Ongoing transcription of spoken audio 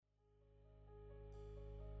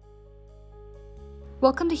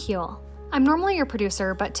Welcome to Heal. I'm normally your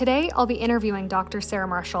producer, but today I'll be interviewing Dr. Sarah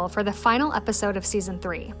Marshall for the final episode of Season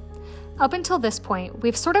 3. Up until this point,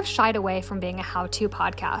 we've sort of shied away from being a how-to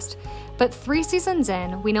podcast, but 3 seasons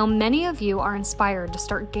in, we know many of you are inspired to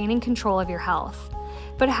start gaining control of your health.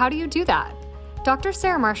 But how do you do that? Dr.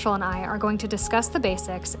 Sarah Marshall and I are going to discuss the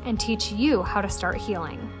basics and teach you how to start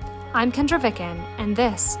healing. I'm Kendra Vicken, and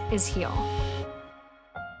this is Heal.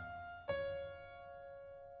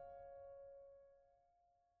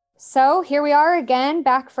 So here we are again,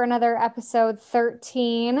 back for another episode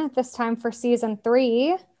 13, this time for season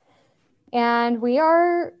 3. And we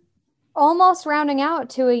are almost rounding out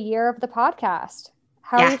to a year of the podcast.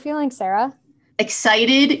 How are you feeling, Sarah?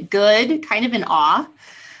 Excited, good, kind of in awe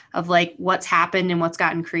of like what's happened and what's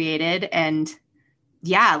gotten created. And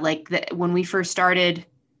yeah, when we first started,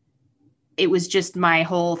 it was just my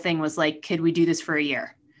whole thing was like, could we do this for a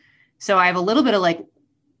year? So I have a little bit of like,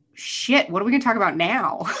 shit, what are we going to talk about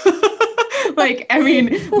now?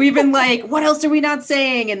 We've been like, what else are we not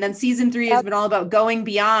saying? And then season 3 has been all about going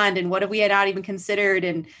beyond and what have we had not even considered.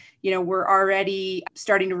 And, we're already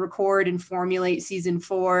starting to record and formulate season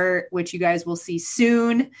 4, which you guys will see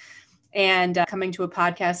soon and coming to a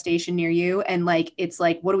podcast station near you. And it's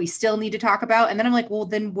like, what do we still need to talk about? And then I'm like, well,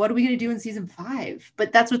 then what are we going to do in season 5?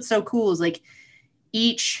 But that's what's so cool is like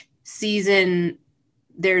each season,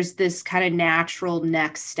 there's this kind of natural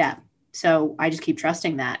next step. So I just keep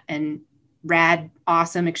trusting that, and rad,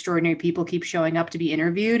 awesome, extraordinary people keep showing up to be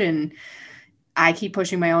interviewed, and I keep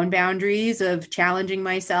pushing my own boundaries of challenging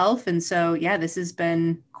myself. And so, yeah, this has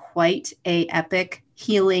been quite a epic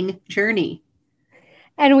healing journey.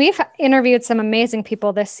 And we've interviewed some amazing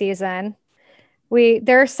people this season.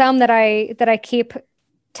 There are some that I keep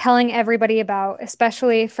telling everybody about,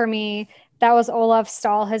 especially for me. That was Olaf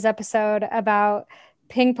Stahl, his episode about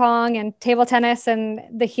ping pong and table tennis and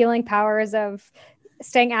the healing powers of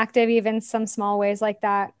staying active, even some small ways like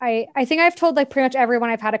that. I think I've told pretty much everyone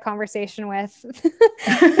I've had a conversation with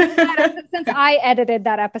since I edited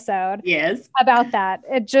that episode. Yes. About that.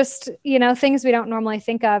 It just, things we don't normally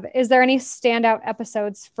think of. Is there any standout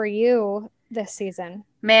episodes for you this season?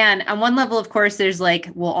 Man, on one level, of course, there's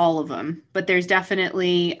all of them, but there's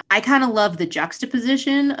definitely, I kind of love the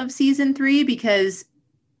juxtaposition of season 3 because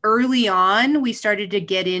early on, we started to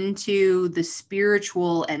get into the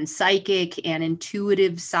spiritual and psychic and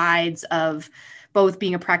intuitive sides of both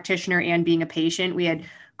being a practitioner and being a patient. We had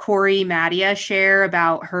Corey Madia share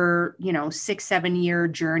about her, 6-7 year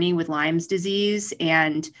journey with Lyme's disease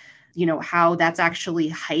and, how that's actually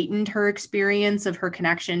heightened her experience of her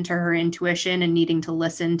connection to her intuition and needing to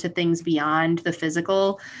listen to things beyond the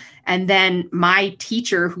physical. And then my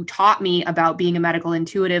teacher who taught me about being a medical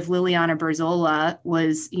intuitive, Liliana Berzola,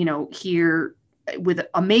 was, here with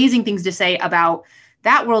amazing things to say about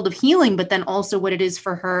that world of healing, but then also what it is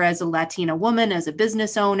for her as a Latina woman, as a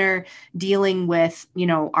business owner, dealing with,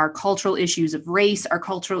 our cultural issues of race, our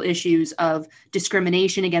cultural issues of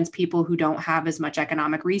discrimination against people who don't have as much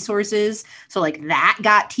economic resources. So that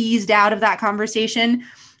got teased out of that conversation.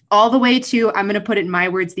 All the way to, I'm going to put it in my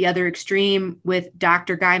words, the other extreme with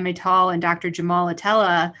Dr. Guy Maytal and Dr. Jamal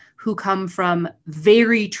Atella, who come from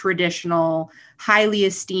very traditional, highly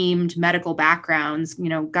esteemed medical backgrounds.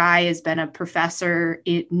 Guy has been a professor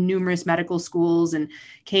at numerous medical schools and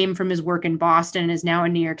came from his work in Boston and is now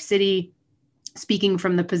in New York City, speaking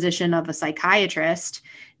from the position of a psychiatrist,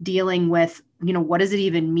 dealing with, what does it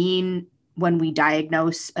even mean when we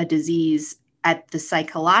diagnose a disease at the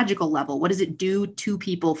psychological level? What does it do to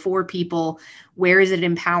people, for people? Where is it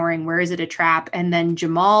empowering? Where is it a trap? And then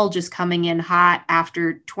Jamal just coming in hot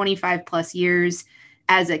after 25 plus years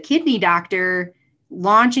as a kidney doctor,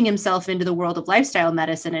 launching himself into the world of lifestyle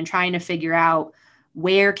medicine and trying to figure out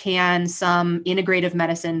where can some integrative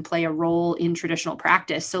medicine play a role in traditional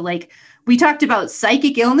practice. So we talked about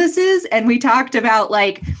psychic illnesses and we talked about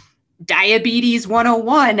diabetes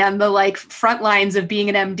 101 on the front lines of being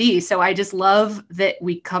an MD. So I just love that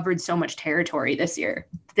we covered so much territory this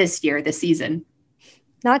season.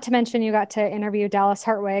 Not to mention you got to interview Dallas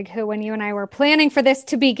Hartwig, who when you and I were planning for this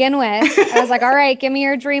to begin with, I was like, all right, give me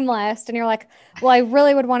your dream list. And you're like, well, I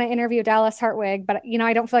really would want to interview Dallas Hartwig, but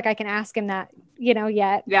I don't feel like I can ask him that,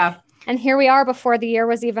 yet. Yeah. And here we are before the year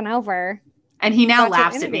was even over. And he now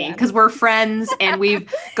laughs at me because we're friends and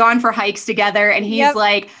we've gone for hikes together. And he's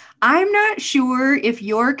like, I'm not sure if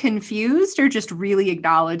you're confused or just really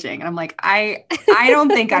acknowledging. And I'm like, I don't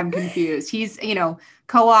think I'm confused. He's,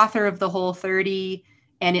 co-author of The Whole 30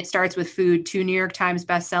 and It Starts with Food, 2 New York Times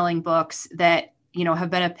bestselling books that,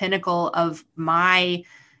 have been a pinnacle of my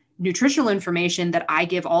nutritional information that I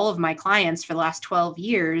give all of my clients for the last 12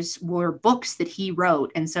 years were books that he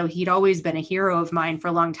wrote. And so he'd always been a hero of mine for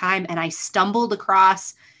a long time. And I stumbled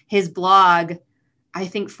across his blog, I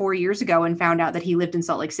think 4 years ago, and found out that he lived in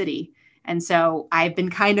Salt Lake City. And so I've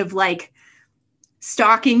been kind of like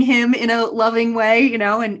stalking him in a loving way, you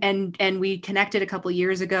know, and we connected a couple of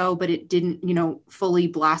years ago, but it didn't, you know, fully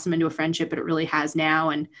blossom into a friendship, but it really has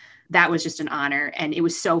now. And that was just an honor. And it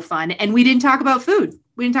was so fun. And we didn't talk about food.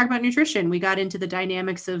 We didn't talk about nutrition. We got into the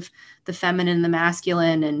dynamics of the feminine and the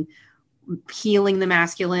masculine and healing the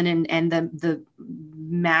masculine and the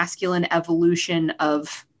masculine evolution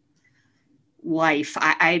of life.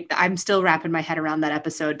 I'm still wrapping my head around that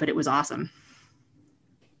episode, but it was awesome.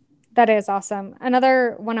 That is awesome.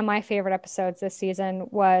 Another one of my favorite episodes this season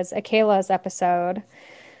was Akela's episode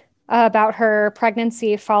about her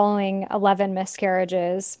pregnancy following 11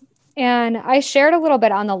 miscarriages. And I shared a little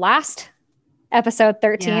bit on the last episode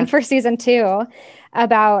 13 for season 2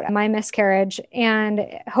 about my miscarriage. And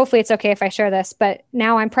hopefully it's okay if I share this, but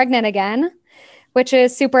now I'm pregnant again, which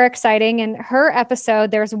is super exciting. In her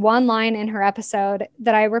episode, there's one line in her episode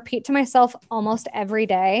that I repeat to myself almost every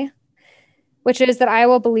day, which is that I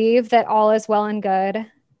will believe that all is well and good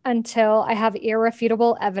until I have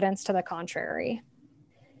irrefutable evidence to the contrary.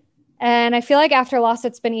 And I feel like after loss,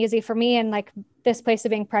 it's been easy for me in like this place of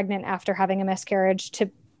being pregnant after having a miscarriage to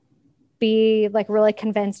be like really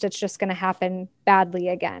convinced it's just going to happen badly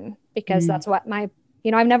again, because that's what I've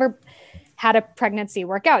never had a pregnancy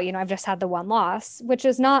work out. You know, I've just had the one loss, which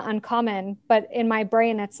is not uncommon, but in my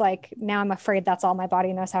brain, it's like, now I'm afraid that's all my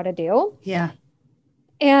body knows how to do. Yeah.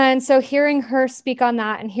 And so hearing her speak on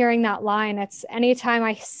that and hearing that line, it's anytime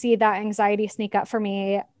I see that anxiety sneak up for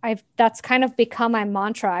me, that's kind of become my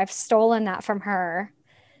mantra. I've stolen that from her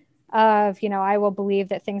of, you know, I will believe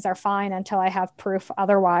that things are fine until I have proof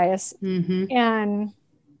otherwise. Mm-hmm.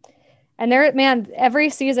 And there, man,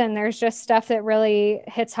 every season there's just stuff that really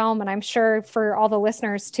hits home. And I'm sure for all the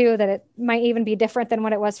listeners too, that it might even be different than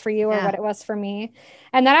what it was for you or what it was for me.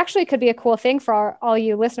 And that actually could be a cool thing for all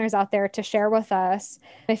you listeners out there to share with us.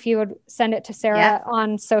 If you would send it to Sarah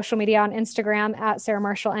on social media, on Instagram at Sarah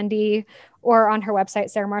Marshall ND, or on her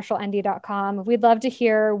website, sarahmarshallnd.com. We'd love to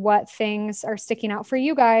hear what things are sticking out for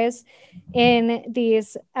you guys in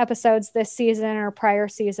these episodes this season or prior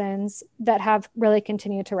seasons that have really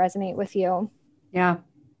continued to resonate with you. Yeah.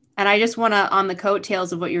 And I just want to, on the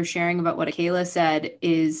coattails of what you're sharing about what Akela said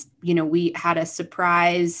is, you know, we had a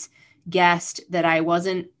surprise guest that I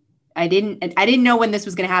didn't know when this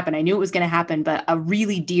was going to happen. I knew it was going to happen, but a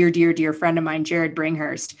really dear friend of mine, Jared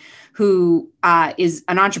Bringhurst, who is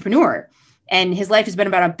an entrepreneur. And his life has been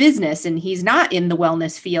about a business, and he's not in the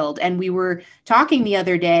wellness field. And we were talking the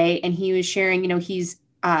other day, and he was sharing, you know, he's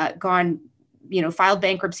filed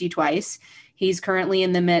bankruptcy twice. He's currently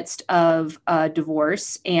in the midst of a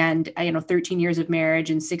divorce and, 13 years of marriage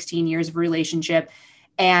and 16 years of relationship.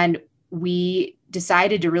 And we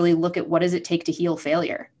decided to really look at what does it take to heal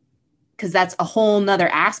failure? Because that's a whole nother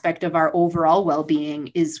aspect of our overall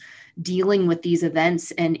well-being, is dealing with these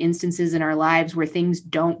events and instances in our lives where things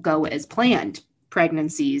don't go as planned.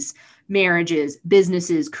 Pregnancies, marriages,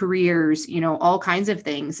 businesses, careers, you know, all kinds of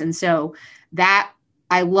things. And so that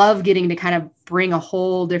I love getting to kind of bring a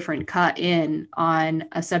whole different cut in on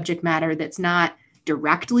a subject matter that's not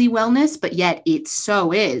directly wellness, but yet it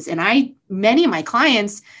so is. And many of my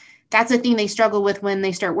clients, that's the thing they struggle with when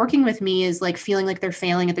they start working with me, is like feeling like they're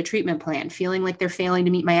failing at the treatment plan, feeling like they're failing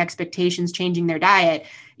to meet my expectations, changing their diet.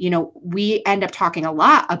 You know, we end up talking a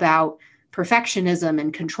lot about perfectionism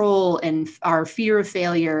and control and our fear of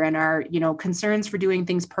failure and our, you know, concerns for doing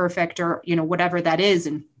things perfect or, you know, whatever that is.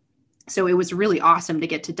 And so it was really awesome to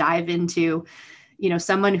get to dive into, you know,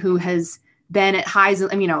 someone who has been at highs. I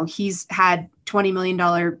mean, you know, he's had $20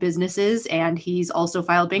 million businesses, and he's also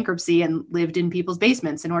filed bankruptcy and lived in people's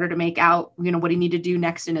basements in order to make out, you know, what he needed to do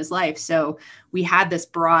next in his life. So we had this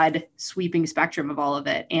broad sweeping spectrum of all of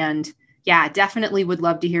it. And yeah, definitely would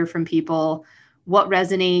love to hear from people. What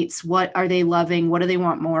resonates? What are they loving? What do they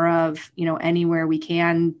want more of? You know, anywhere we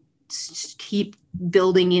can keep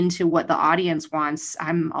building into what the audience wants.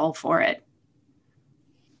 I'm all for it.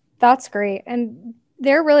 That's great. And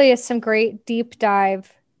there really is some great deep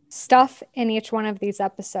dive stuff in each one of these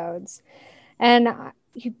episodes. And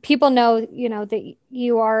people know, you know, that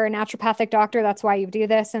you are a naturopathic doctor. That's why you do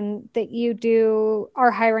this, and that you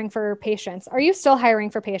are hiring for patients. Are you still hiring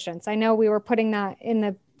for patients? I know we were putting that in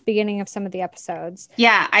the beginning of some of the episodes.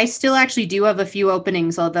 Yeah, I still actually do have a few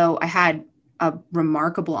openings, although I had a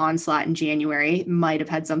remarkable onslaught in January. Might have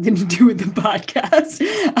had something to do with the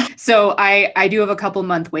podcast. So I do have a couple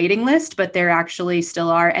month waiting list, but there actually still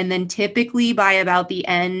are. And then typically by about the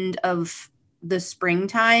end of the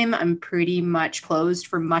springtime, I'm pretty much closed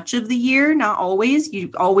for much of the year. Not always.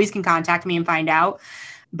 You always can contact me and find out.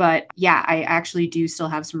 But yeah, I actually do still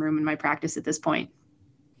have some room in my practice at this point.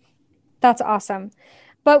 That's awesome.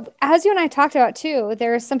 But as you and I talked about too,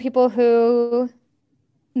 there are some people who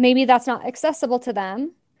maybe that's not accessible to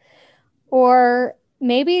them, or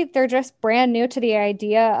maybe they're just brand new to the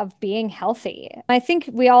idea of being healthy. I think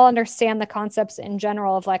we all understand the concepts in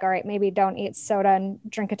general of like, all right, maybe don't eat soda and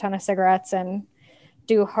drink a ton of cigarettes and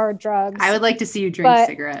do hard drugs. I would like to see you drink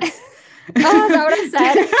cigarettes. Oh, is that what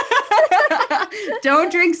I said?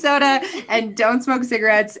 Don't drink soda and don't smoke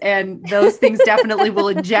cigarettes. And those things definitely will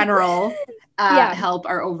in general help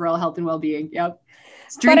our overall health and well-being. Yep.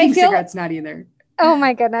 Drinking cigarettes not either. Oh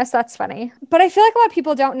my goodness, that's funny. But I feel like a lot of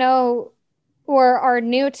people don't know or are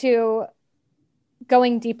new to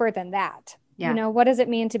going deeper than that. Yeah. You know, what does it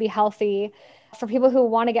mean to be healthy? For people who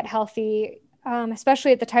want to get healthy,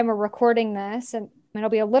 especially at the time we're recording this, and it'll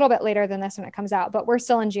be a little bit later than this when it comes out, but we're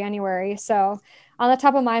still in January. So on the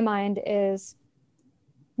top of my mind is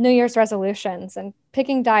New Year's resolutions and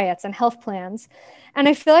picking diets and health plans. And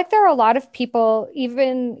I feel like there are a lot of people,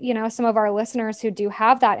 even, you know, some of our listeners who do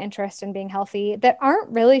have that interest in being healthy that aren't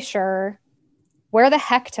really sure where the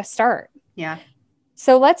heck to start. Yeah.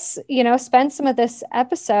 So let's, you know, spend some of this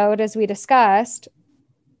episode, as we discussed,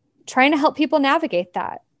 trying to help people navigate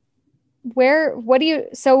that.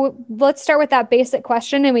 So let's start with that basic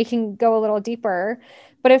question and we can go a little deeper.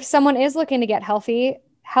 But if someone is looking to get healthy,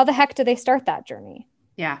 how the heck do they start that journey?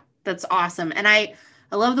 Yeah, that's awesome. And I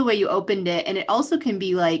love the way you opened it. And it also can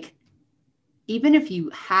be like, even if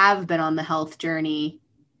you have been on the health journey,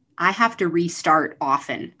 I have to restart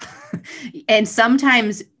often. And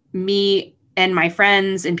sometimes me and my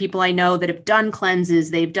friends and people I know that have done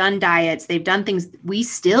cleanses, they've done diets, they've done things, we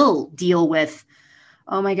still deal with,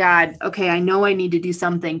 oh my God, okay, I know I need to do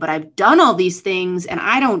something, but I've done all these things and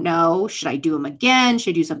I don't know, should I do them again?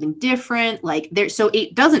 Should I do something different? So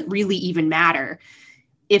it doesn't really even matter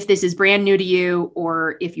if this is brand new to you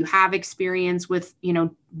or if you have experience with, you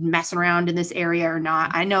know, messing around in this area or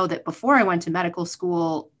not. I know that before I went to medical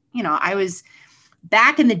school, you know, I was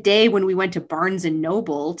back in the day when we went to Barnes and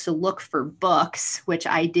Noble to look for books, which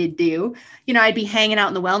I did do, you know, I'd be hanging out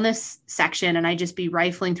in the wellness section and I'd just be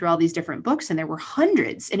rifling through all these different books and there were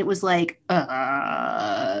hundreds. And it was like,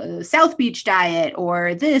 South Beach diet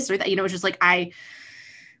or this or that, you know, it was just like, I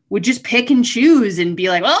would just pick and choose and be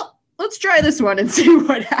like, well, let's try this one and see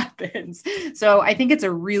what happens. So I think it's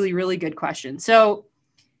a really, really good question. So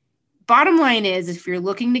bottom line is, if you're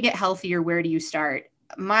looking to get healthier, where do you start?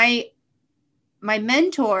 My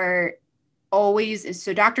mentor always is,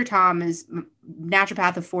 so Dr. Tom is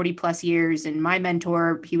naturopath of 40 plus years. And my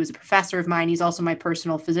mentor, he was a professor of mine. He's also my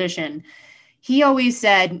personal physician. He always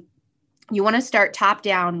said, you want to start top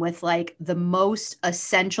down with like the most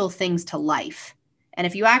essential things to life. And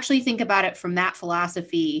if you actually think about it from that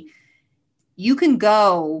philosophy, you can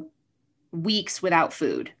go weeks without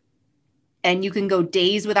food and you can go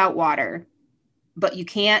days without water, but you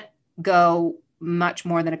can't go much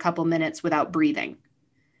more than a couple minutes without breathing.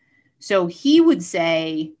 So he would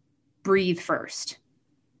say, breathe first.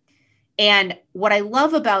 And what I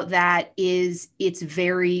love about that is it's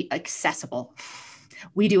very accessible.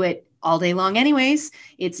 We do it all day long anyways.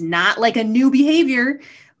 It's not like a new behavior,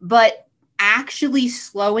 but actually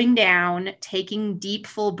slowing down, taking deep,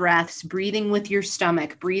 full breaths, breathing with your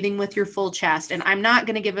stomach, breathing with your full chest. And I'm not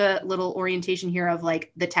going to give a little orientation here of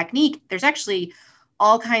like the technique. There's actually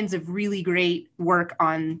all kinds of really great work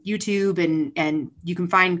on YouTube and you can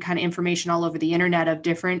find kind of information all over the internet of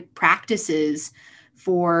different practices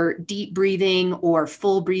for deep breathing or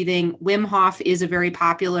full breathing. Wim Hof is a very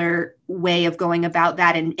popular way of going about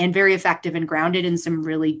that and very effective and grounded in some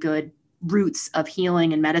really good roots of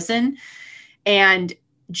healing and medicine. And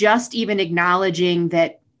just even acknowledging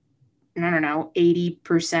that, I don't know,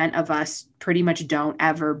 80% of us pretty much don't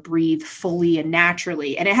ever breathe fully and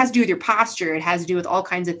naturally. And it has to do with your posture. It has to do with all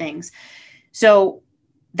kinds of things. So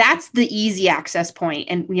that's the easy access point.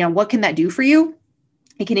 And, you know, what can that do for you?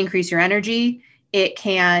 It can increase your energy. It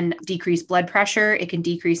can decrease blood pressure. It can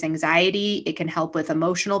decrease anxiety. It can help with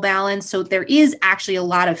emotional balance. So there is actually a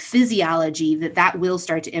lot of physiology that will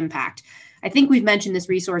start to impact. I think we've mentioned this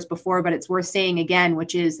resource before, but it's worth saying again,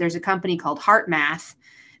 which is there's a company called HeartMath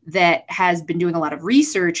that has been doing a lot of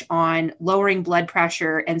research on lowering blood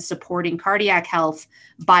pressure and supporting cardiac health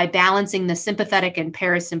by balancing the sympathetic and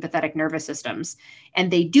parasympathetic nervous systems. And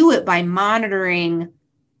they do it by monitoring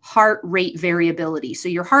heart rate variability. So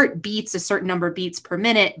your heart beats a certain number of beats per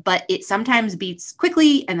minute, but it sometimes beats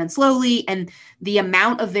quickly and then slowly. And the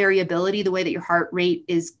amount of variability, the way that your heart rate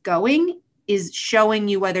is going, is showing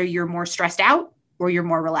you whether you're more stressed out or you're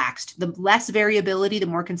more relaxed. The less variability, the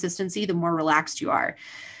more consistency, the more relaxed you are.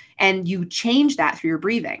 And you change that through your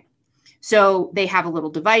breathing. So they have a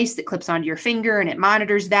little device that clips onto your finger and it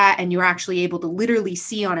monitors that. And you're actually able to literally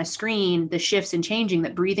see on a screen the shifts and changing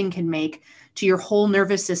that breathing can make to your whole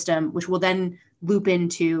nervous system, which will then loop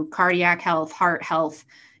into cardiac health, heart health,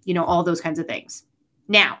 all those kinds of things.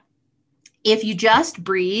 Now, if you just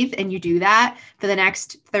breathe and you do that for the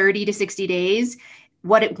next 30 to 60 days,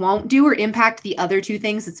 what it won't do or impact the other two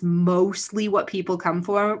things, it's mostly what people come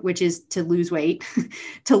for, which is to lose weight,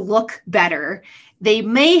 to look better. They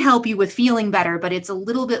may help you with feeling better, but it's a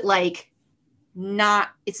little bit like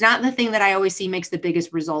it's not the thing that I always see makes the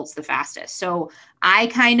biggest results the fastest. So I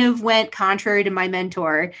kind of went contrary to my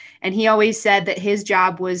mentor, and he always said that his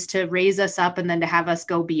job was to raise us up and then to have us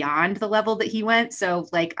go beyond the level that he went. So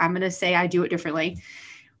I'm going to say I do it differently,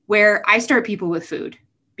 where I start people with food,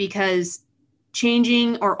 because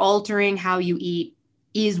changing or altering how you eat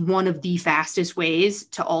is one of the fastest ways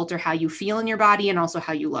to alter how you feel in your body and also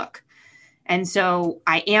how you look. And so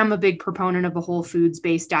I am a big proponent of a whole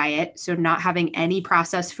foods-based diet. So not having any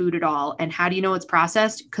processed food at all. And how do you know it's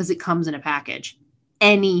processed? Because it comes in a package,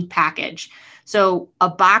 any package. So a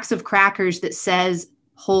box of crackers that says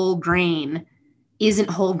whole grain isn't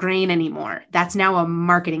whole grain anymore. That's now a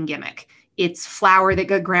marketing gimmick. It's flour that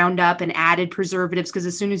got ground up and added preservatives, because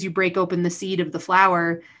as soon as you break open the seed of the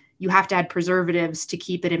flour, you have to add preservatives to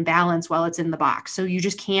keep it in balance while it's in the box. So you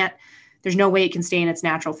just can't, there's no way it can stay in its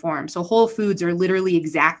natural form. So whole foods are literally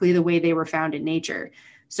exactly the way they were found in nature.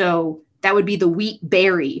 So that would be the wheat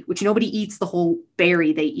berry, which nobody eats the whole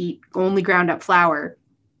berry. They eat only ground up flour.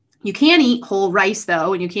 You can eat whole rice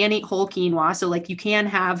though, and you can eat whole quinoa. So you can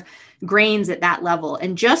have grains at that level.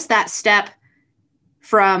 And just that step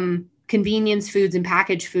from convenience foods and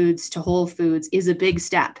packaged foods to whole foods is a big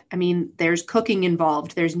step. I mean, there's cooking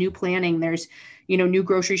involved, there's new planning, there's, new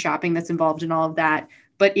grocery shopping that's involved in all of that.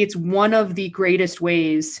 But it's one of the greatest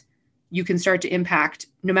ways you can start to impact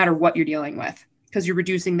no matter what you're dealing with, because you're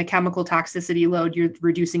reducing the chemical toxicity load, you're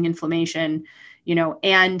reducing inflammation,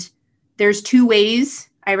 and there's two ways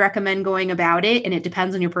I recommend going about it. And it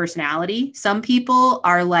depends on your personality. Some people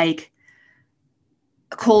are like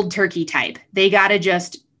cold turkey type. They got to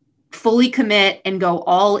just fully commit and go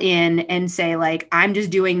all in and say I'm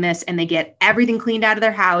just doing this, and they get everything cleaned out of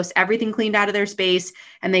their house, everything cleaned out of their space,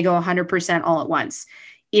 and they go 100% all at once.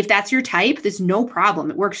 If that's your type, there's no problem.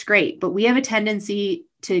 It works great. But we have a tendency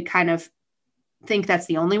to kind of think that's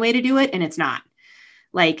the only way to do it. And it's not.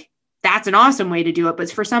 That's an awesome way to do it. But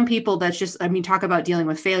for some people, that's just, talk about dealing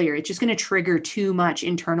with failure. It's just going to trigger too much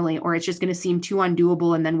internally, or it's just going to seem too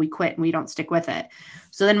undoable. And then we quit and we don't stick with it.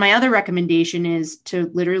 So then my other recommendation is to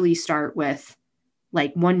literally start with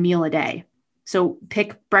one meal a day. So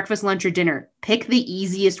pick breakfast, lunch, or dinner. Pick the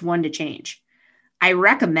easiest one to change. I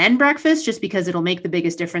recommend breakfast just because it'll make the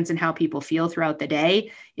biggest difference in how people feel throughout the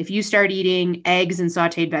day. If you start eating eggs and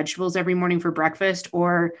sauteed vegetables every morning for breakfast,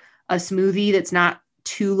 or a smoothie that's not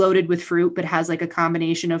too loaded with fruit, but has a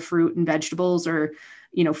combination of fruit and vegetables, or,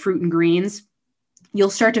 fruit and greens,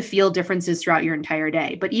 you'll start to feel differences throughout your entire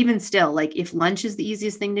day. But even still, if lunch is the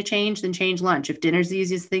easiest thing to change, then change lunch. If dinner's the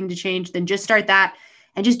easiest thing to change, then just start that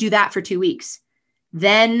and just do that for 2 weeks.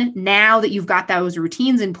 Then now that you've got those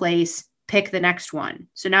routines in place, pick the next one.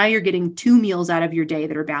 So now you're getting 2 meals out of your day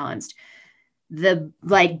that are balanced. The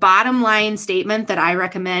bottom line statement that I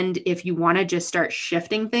recommend if you want to just start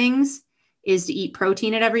shifting things is to eat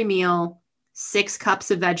protein at every meal, 6 cups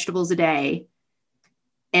of vegetables a day,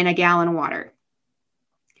 and a gallon of water.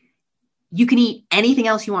 You can eat anything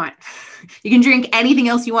else you want. You can drink anything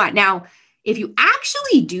else you want. Now, if you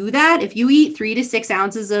actually do that, if you eat 3 to 6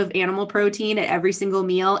 ounces of animal protein at every single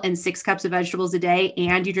meal and 6 cups of vegetables a day,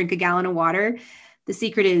 and you drink a gallon of water, the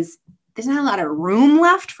secret is there's not a lot of room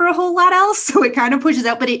left for a whole lot else. So it kind of pushes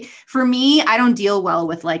out. But for me, I don't deal well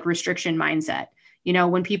with restriction mindset.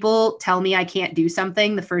 When people tell me I can't do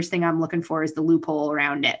something, the first thing I'm looking for is the loophole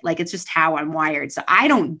around it. It's just how I'm wired. So I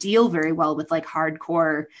don't deal very well with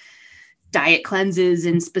hardcore diet cleanses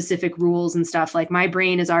and specific rules and stuff. My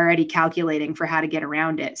brain is already calculating for how to get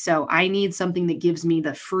around it. So I need something that gives me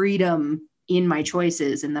the freedom in my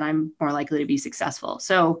choices, and then I'm more likely to be successful.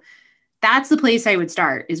 So that's the place I would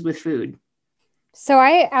start, is with food. So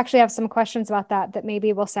I actually have some questions about that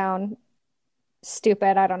maybe will sound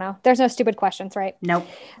stupid. I don't know. There's no stupid questions, right? Nope.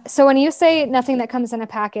 So when you say nothing that comes in a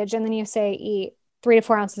package, and then you say eat 3 to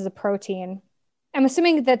 4 ounces of protein, I'm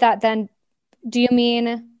assuming that then, do you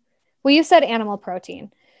mean Well, you said animal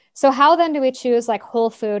protein. So how then do we choose like whole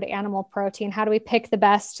food animal protein? How do we pick the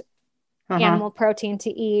best animal protein to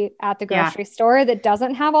eat at the grocery store that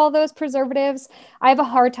doesn't have all those preservatives? I have a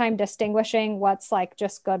hard time distinguishing what's like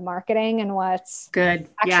just good marketing and what's good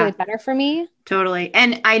actually better for me. Totally.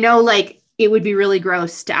 And I know like it would be really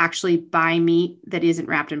gross to actually buy meat that isn't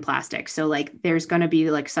wrapped in plastic. So like there's going to be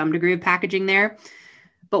like some degree of packaging there.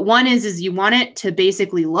 But one is you want it to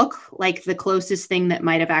basically look like the closest thing that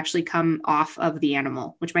might have actually come off of the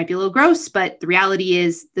animal, which might be a little gross. But the reality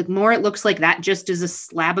is the more it looks like that just is a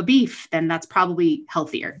slab of beef, then that's probably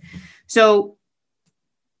healthier. So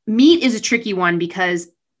meat is a tricky one because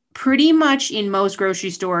pretty much in most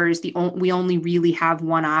grocery stores, we only really have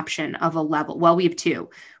one option of a level. Well, we have two.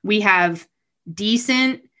 We have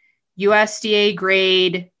decent USDA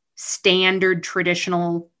grade, standard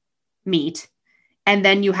traditional meat. And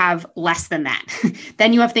then you have less than that.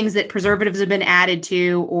 Then you have things that preservatives have been added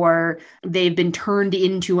to, or they've been turned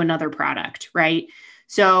into another product, right?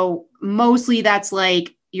 So mostly that's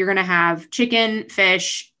like, you're going to have chicken,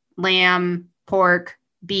 fish, lamb, pork,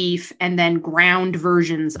 beef, and then ground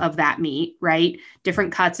versions of that meat, right?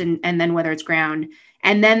 Different cuts and then whether it's ground.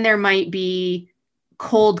 And then there might be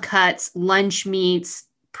cold cuts, lunch meats,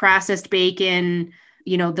 processed bacon,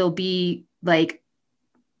 there'll be like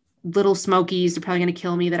Little Smokies. They're probably going to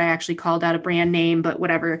kill me that I actually called out a brand name, but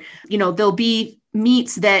whatever. There'll be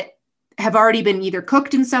meats that have already been either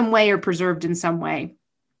cooked in some way or preserved in some way.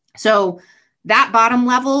 So that bottom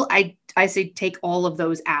level, I say take all of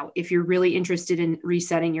those out if you're really interested in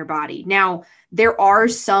resetting your body. Now, there are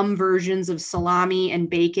some versions of salami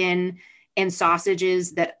and bacon and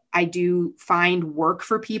sausages that I do find work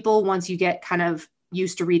for people once you get kind of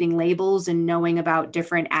used to reading labels and knowing about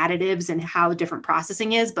different additives and how different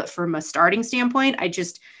processing is. But from a starting standpoint, I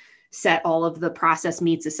just set all of the processed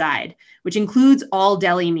meats aside, which includes all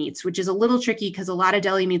deli meats, which is a little tricky because a lot of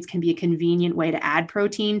deli meats can be a convenient way to add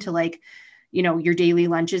protein to like, your daily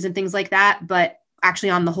lunches and things like that. But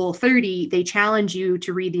actually on the Whole30, they challenge you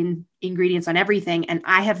to read the ingredients on everything. And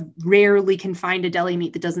I have rarely can find a deli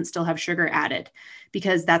meat that doesn't still have sugar added,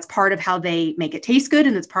 because that's part of how they make it taste good.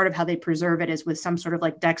 And it's part of how they preserve it, is with some sort of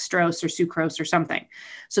like dextrose or sucrose or something.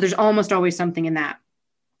 So there's almost always something in that.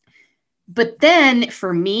 But then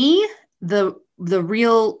for me, the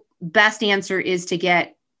real best answer is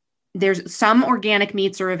there's some organic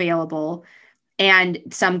meats are available and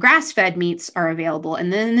some grass-fed meats are available.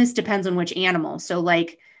 And then this depends on which animal. So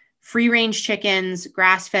like free range chickens,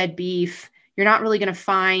 grass-fed beef, you're not really going to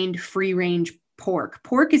find free range pork.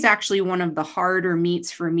 Pork is actually one of the harder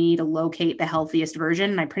meats for me to locate the healthiest version.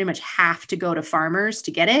 And I pretty much have to go to farmers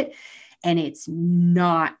to get it. And it's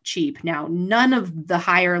not cheap. Now, none of the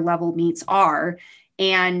higher level meats are.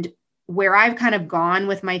 And where I've kind of gone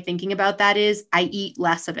with my thinking about that is I eat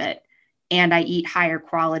less of it and I eat higher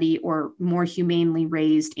quality or more humanely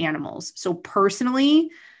raised animals. So personally,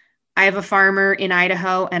 I have a farmer in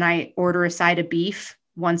Idaho and I order a side of beef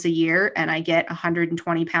once a year and I get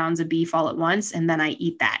 120 pounds of beef all at once. And then I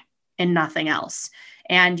eat that and nothing else.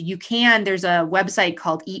 And there's a website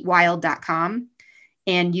called eatwild.com.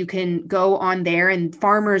 And you can go on there and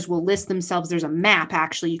farmers will list themselves. There's a map,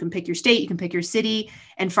 actually. You can pick your state, you can pick your city,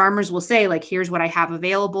 and farmers will say, like, here's what I have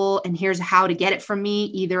available and here's how to get it from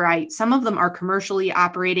me. Some of them are commercially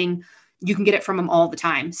operating. You can get it from them all the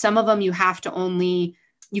time. Some of them you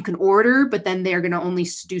can order, but then they're going to only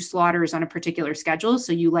do slaughters on a particular schedule.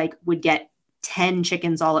 So you would get 10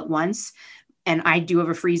 chickens all at once. And I do have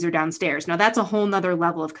a freezer downstairs. Now that's a whole nother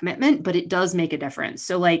level of commitment, but it does make a difference.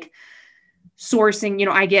 So sourcing,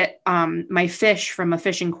 I get my fish from a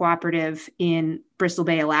fishing cooperative in Bristol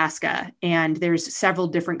Bay, Alaska. And there's several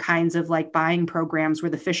different kinds of buying programs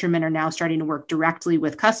where the fishermen are now starting to work directly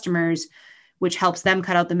with customers, which helps them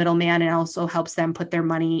cut out the middleman and also helps them put their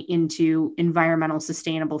money into environmental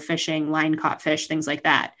sustainable fishing, line caught fish, things like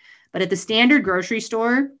that. But at the standard grocery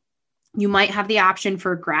store, you might have the option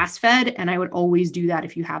for grass fed. And I would always do that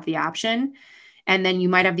if you have the option. And then you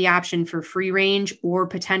might have the option for free range or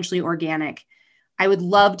potentially organic. I would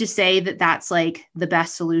love to say that that's the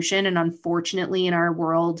best solution. And unfortunately, in our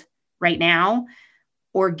world right now,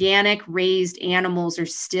 organic raised animals are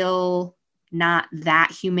still not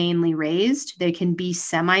that humanely raised. They can be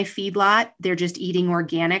semi-feedlot. They're just eating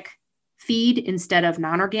organic feed instead of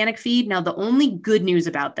non-organic feed. Now, the only good news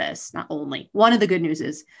about this, not only, one of the good news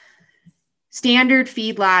is standard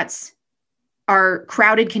feedlots are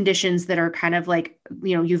crowded conditions that are kind of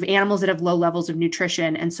you have animals that have low levels of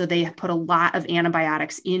nutrition. And so they put a lot of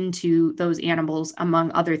antibiotics into those animals,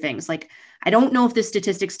 among other things. I don't know if this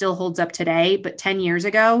statistic still holds up today, but 10 years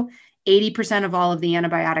ago, 80% of all of the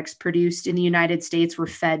antibiotics produced in the United States were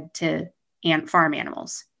fed to farm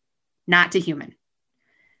animals, not to human.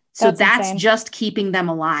 So that's just keeping them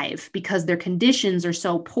alive because their conditions are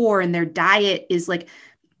so poor and their diet is like,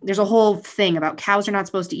 there's a whole thing about cows are not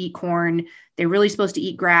supposed to eat corn. They're really supposed to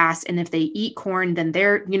eat grass. And if they eat corn, then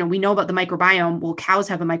they're, we know about the microbiome. Well, cows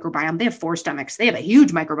have a microbiome. They have 4 stomachs. They have a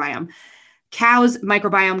huge microbiome. Cows'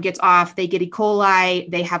 microbiome gets off. They get E.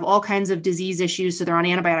 coli. They have all kinds of disease issues. So they're on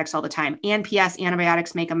antibiotics all the time. And P.S.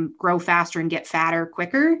 antibiotics make them grow faster and get fatter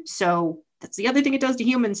quicker. So that's the other thing it does to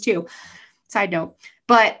humans too. Side note.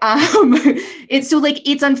 But it's so like,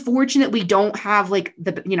 it's unfortunate we don't have like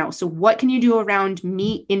so what can you do around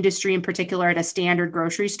meat industry in particular at a standard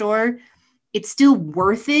grocery store? It's still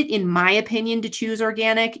worth it, in my opinion, to choose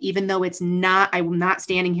organic, even though it's not, I'm not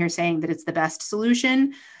standing here saying that it's the best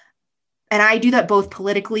solution. And I do that both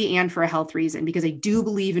politically and for a health reason, because I do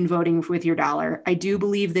believe in voting with your dollar. I do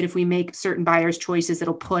believe that if we make certain buyers choices,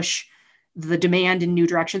 it'll push the demand in new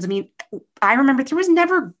directions. I mean, I remember there was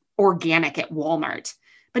never organic at Walmart,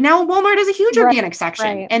 but now Walmart has a huge organic section.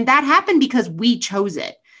 Right. And that happened because we chose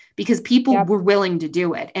it, because people were willing to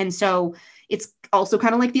do it. And so it's also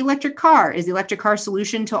kind of like the electric car. Is the electric car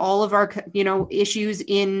solution to all of our, issues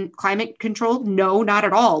in climate control? No, not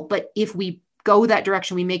at all. But if we go that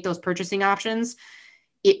direction, we make those purchasing options,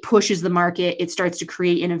 it pushes the market. It starts to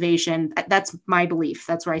create innovation. That's my belief.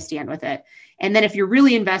 That's where I stand with it. And then if you're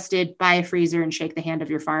really invested, buy a freezer and shake the hand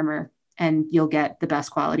of your farmer, and you'll get the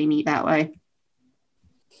best quality meat that way.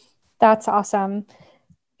 That's awesome.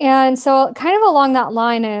 And so kind of along that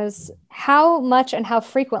line is, how much and how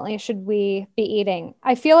frequently should we be eating?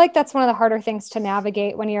 I feel like that's one of the harder things to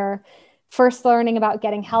navigate when you're first learning about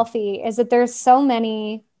getting healthy, is that there's so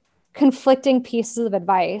many conflicting pieces of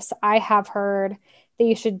advice. I have heard that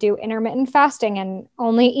you should do intermittent fasting and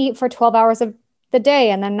only eat for 12 hours of the day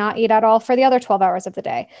and then not eat at all for the other 12 hours of the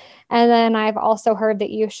day. And then I've also heard that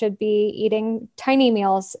you should be eating tiny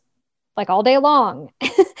meals like all day long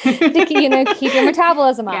to keep your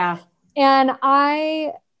metabolism up. Yeah.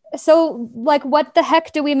 And so like, what the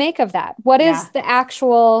heck do we make of that? What is the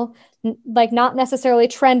actual, like, not necessarily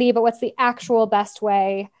trendy, but what's the actual best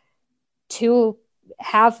way to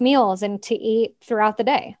have meals and to eat throughout the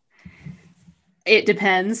day? It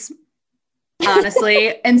depends,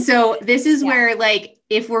 honestly. And so this is where, like,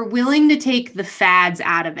 if we're willing to take the fads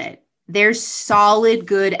out of it, there's solid,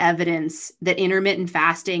 good evidence that intermittent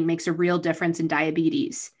fasting makes a real difference in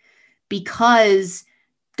diabetes, because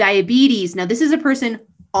diabetes, now this is a person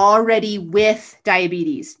already with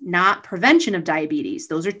diabetes, not prevention of diabetes.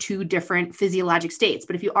 Those are 2 different physiologic states.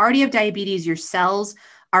 But if you already have diabetes, your cells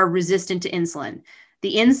are resistant to insulin.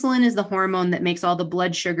 The insulin is the hormone that makes all the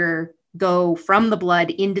blood sugar go from the blood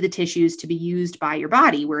into the tissues to be used by your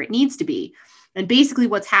body where it needs to be. And basically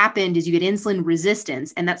what's happened is you get insulin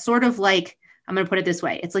resistance. And that's sort of like, I'm going to put it this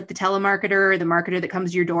way. It's like the telemarketer, the marketer that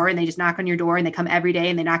comes to your door and they just knock on your door and they come every day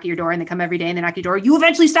and they knock at your door and they come every day and they knock at your door. You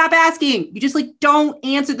eventually stop asking. You just like don't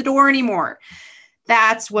answer the door anymore.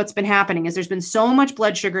 That's what's been happening, is there's been so much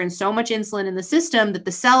blood sugar and so much insulin in the system that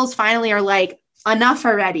the cells finally are like, enough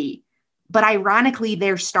already. But ironically,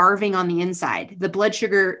 they're starving on the inside. The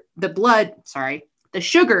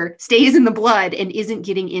sugar stays in the blood and isn't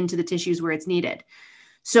getting into the tissues where it's needed.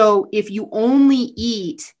 So if you only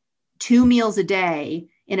eat 2 meals a day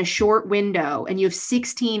in a short window and you have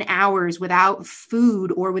 16 hours without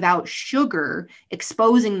food or without sugar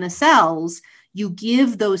exposing the cells, you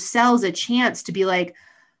give those cells a chance to be like,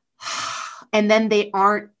 and then they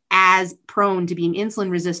aren't as prone to being insulin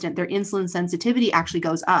resistant. Their insulin sensitivity actually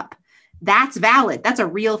goes up. That's valid. That's a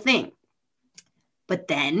real thing. But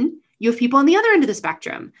then you have people on the other end of the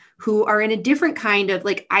spectrum who are in a different kind of,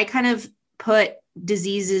 like, I kind of put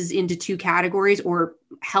diseases into 2 categories, or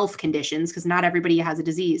health conditions, because not everybody has a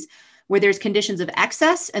disease, where there's conditions of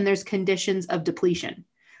excess and there's conditions of depletion.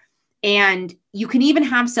 And you can even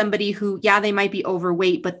have somebody who, they might be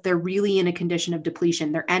overweight, but they're really in a condition of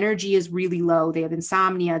depletion. Their energy is really low. They have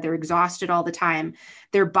insomnia. They're exhausted all the time.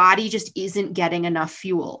 Their body just isn't getting enough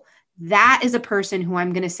fuel. That is a person who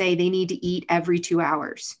I'm going to say they need to eat every 2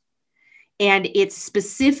 hours. And it's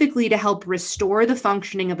specifically to help restore the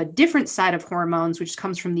functioning of a different set of hormones, which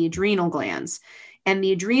comes from the adrenal glands. And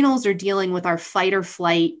the adrenals are dealing with our fight or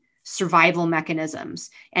flight survival mechanisms.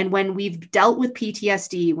 And when we've dealt with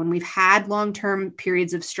PTSD, when we've had long-term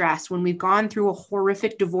periods of stress, when we've gone through a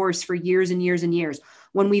horrific divorce for years and years and years,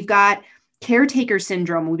 when we've got caretaker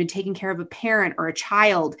syndrome, we've been taking care of a parent or a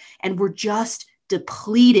child, and we're just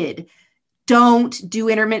depleted, don't do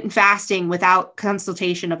intermittent fasting without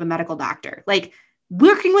consultation of a medical doctor. Like,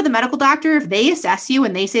 working with a medical doctor, if they assess you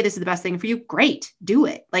and they say this is the best thing for you, great, do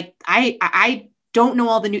it. Like I don't know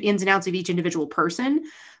all the new ins and outs of each individual person,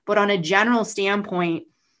 but on a general standpoint,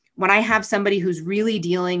 when I have somebody who's really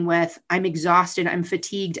dealing with, I'm exhausted, I'm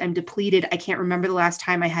fatigued, I'm depleted, I can't remember the last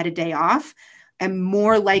time I had a day off, I'm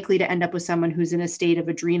more likely to end up with someone who's in a state of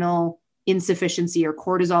adrenal insufficiency or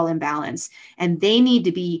cortisol imbalance. And they need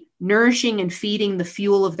to be nourishing and feeding the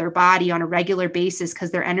fuel of their body on a regular basis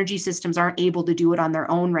because their energy systems aren't able to do it on their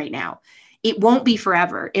own right now. It won't be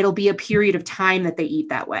forever. It'll be a period of time that they eat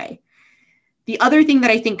that way. The other thing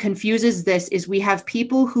that I think confuses this is we have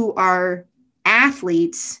people who are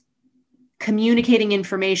athletes communicating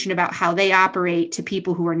information about how they operate to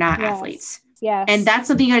people who are not athletes. Yes. And that's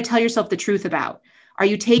something you got to tell yourself the truth about. Are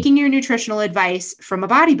you taking your nutritional advice from a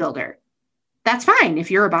bodybuilder? That's fine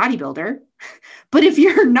if you're a bodybuilder. But if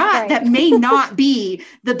you're not, that may not be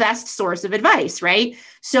the best source of advice, right?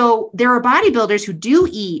 So there are bodybuilders who do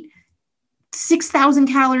eat 6,000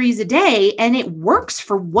 calories a day, and it works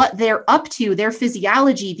for what they're up to, their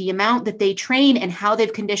physiology, the amount that they train, and how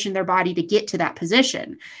they've conditioned their body to get to that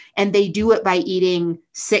position. And they do it by eating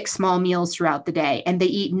 6 small meals throughout the day, and they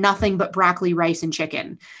eat nothing but broccoli, rice, and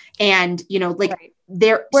chicken. And, you know, like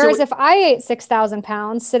they're, whereas if I ate 6,000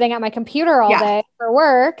 pounds sitting at my computer all day for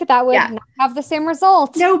work, that would not have the same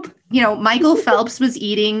result. Nope. You know, Michael Phelps was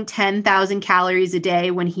eating 10,000 calories a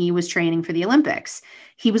day when he was training for the Olympics.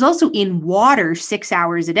 He was also in water 6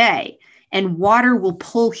 hours a day, and water will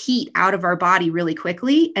pull heat out of our body really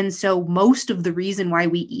quickly. And so most of the reason why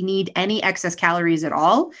we need any excess calories at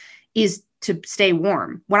all is to stay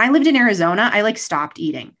warm. When I lived in Arizona, I stopped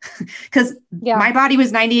eating because my body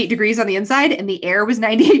was 98 degrees on the inside and the air was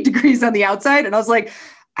 98 degrees on the outside. And I was like,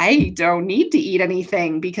 I don't need to eat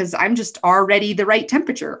anything because I'm just already the right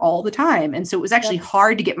temperature all the time. And so it was actually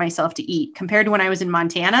hard to get myself to eat compared to when I was in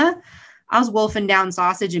Montana. I was wolfing down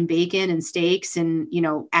sausage and bacon and steaks and, you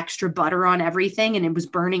know, extra butter on everything. And it was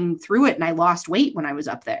burning through it. And I lost weight when I was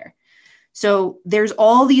up there. So there's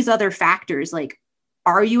all these other factors. Like,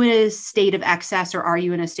 are you in a state of excess or are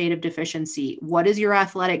you in a state of deficiency? What is your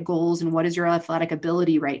athletic goals and what is your athletic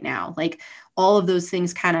ability right now? Like, all of those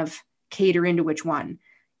things kind of cater into which one.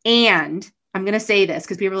 And I'm going to say this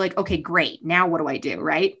because people are like, okay, great. Now what do I do?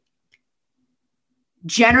 Right?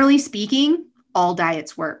 Generally speaking, all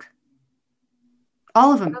diets work.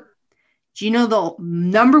 All of them. Do you know the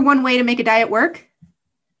number one way to make a diet work?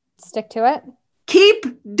 Stick to it. Keep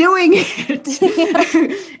doing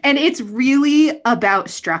it. And it's really about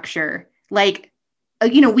structure. Like,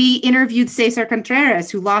 you know, we interviewed Cesar Contreras,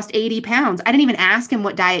 who lost 80 pounds. I didn't even ask him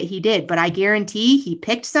what diet he did, but I guarantee he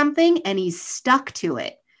picked something and he's stuck to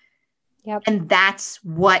it. Yep. And that's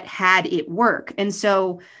what had it work. And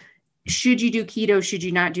so should you do keto? Should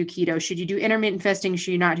you not do keto? Should you do intermittent fasting?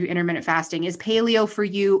 Should you not do intermittent fasting? Is paleo for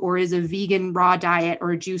you, or is a vegan raw diet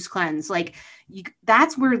or a juice cleanse? Like,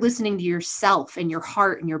 that's where listening to yourself and your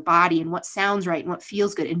heart and your body and what sounds right and what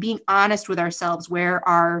feels good and being honest with ourselves where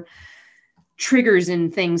our triggers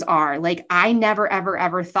and things are. Like, I never, ever,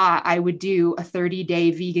 ever thought I would do a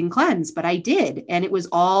 30-day vegan cleanse, but I did. And it was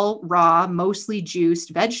all raw, mostly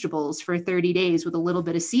juiced vegetables for 30 days with a little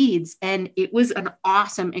bit of seeds. And it was an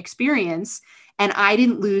awesome experience. And I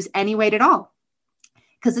didn't lose any weight at all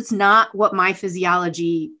because it's not what my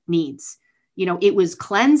physiology needs. You know, it was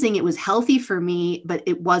cleansing, it was healthy for me, but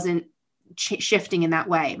it wasn't shifting in that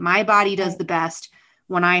way. My body does the best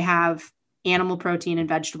when I have animal protein and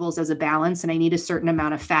vegetables as a balance, and I need a certain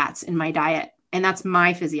amount of fats in my diet. And that's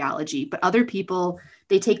my physiology. But other people,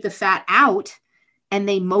 they take the fat out and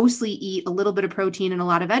they mostly eat a little bit of protein and a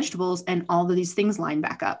lot of vegetables, and all of these things line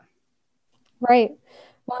back up. Right.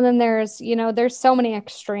 Well, then there's, you know, there's so many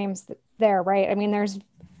extremes there, right? I mean, there's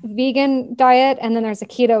vegan diet and then there's a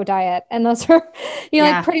keto diet, and those are, you know,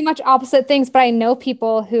 like pretty much opposite things. But I know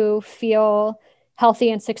people who feel healthy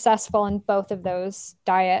and successful in both of those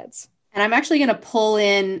diets. And I'm actually going to pull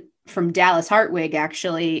in from Dallas Hartwig,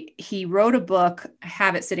 actually. He wrote a book. I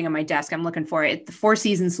have it sitting on my desk. I'm looking for it. The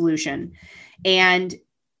 4-Season Solution. And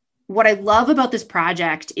what I love about this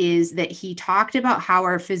project is that he talked about how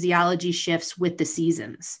our physiology shifts with the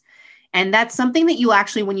seasons. And that's something that you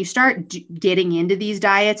actually, when you start getting into these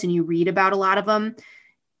diets and you read about a lot of them,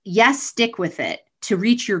 yes, stick with it to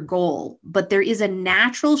reach your goal, but there is a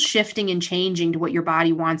natural shifting and changing to what your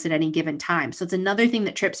body wants at any given time. So it's another thing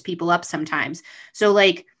that trips people up sometimes. So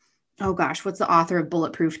like, oh gosh, what's the author of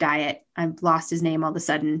Bulletproof Diet? I've lost his name all of a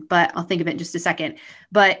sudden, but I'll think of it in just a second.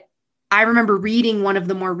 But I remember reading one of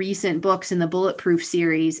the more recent books in the Bulletproof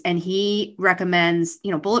series, and he recommends,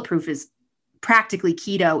 you know, Bulletproof is practically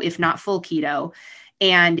keto, if not full keto.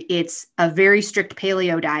 And it's a very strict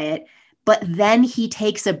paleo diet, but then he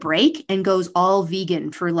takes a break and goes all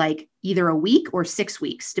vegan for like either a week or 6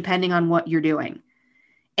 weeks, depending on what you're doing.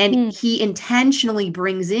 And he intentionally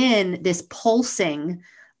brings in this pulsing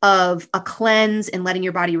of a cleanse and letting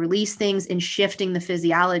your body release things and shifting the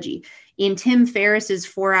physiology. In Tim Ferriss's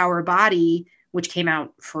 4-Hour Body, which came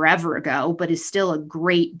out forever ago, but is still a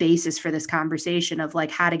great basis for this conversation of like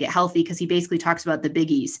how to get healthy, because he basically talks about the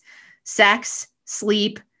biggies: sex,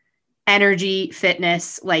 sleep, energy,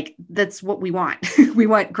 fitness. Like that's what we want. We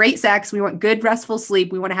want great sex. We want good restful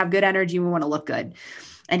sleep. We want to have good energy. We want to look good.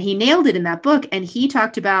 And he nailed it in that book. And he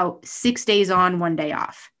talked about 6 days on, 1 day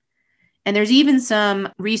off. And there's even some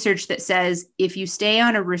research that says if you stay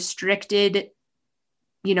on a restricted,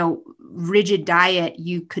 rigid diet,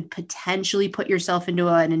 you could potentially put yourself into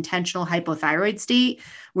an intentional hypothyroid state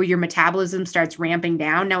where your metabolism starts ramping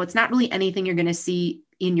down. Now, it's not really anything you're going to see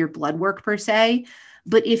in your blood work per se,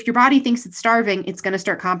 but if your body thinks it's starving, it's going to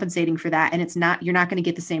start compensating for that. And you're not going to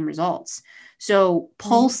get the same results. So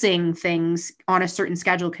pulsing things on a certain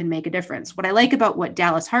schedule can make a difference. What I like about what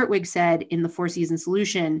Dallas Hartwig said in the 4-Season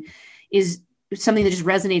Solution is something that just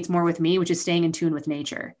resonates more with me, which is staying in tune with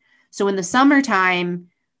nature. So in the summertime,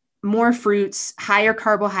 more fruits, higher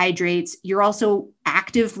carbohydrates, you're also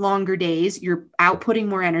active longer days, you're outputting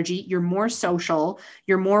more energy, you're more social,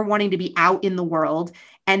 you're more wanting to be out in the world.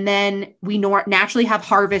 And then we naturally have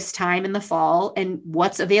harvest time in the fall. And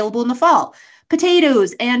what's available in the fall?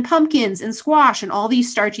 Potatoes and pumpkins and squash and all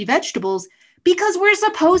these starchy vegetables, because we're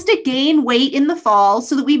supposed to gain weight in the fall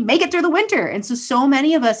so that we make it through the winter. And so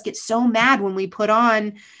many of us get so mad when we put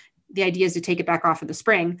on, the idea is to take it back off in the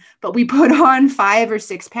spring, but we put on 5 or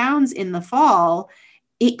 6 pounds in the fall.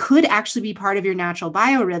 It could actually be part of your natural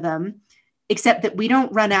biorhythm, except that we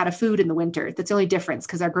don't run out of food in the winter. That's the only difference,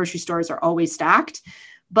 because our grocery stores are always stocked.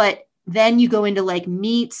 But then you go into like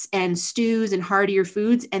meats and stews and heartier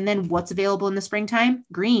foods. And then what's available in the springtime?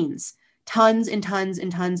 Greens, tons and tons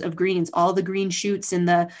and tons of greens, all the green shoots and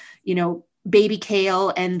the, baby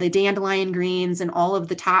kale and the dandelion greens and all of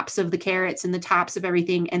the tops of the carrots and the tops of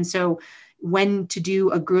everything. And so when to do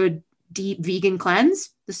a good deep vegan cleanse,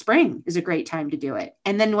 the spring is a great time to do it.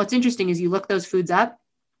 And then what's interesting is you look those foods up.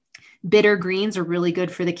 Bitter greens are really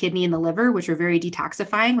good for the kidney and the liver, which are very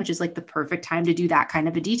detoxifying, which is like the perfect time to do that kind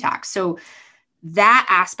of a detox. So that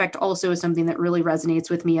aspect also is something that really resonates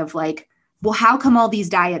with me of like, well, how come all these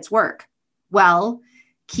diets work? Well,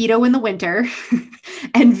 keto in the winter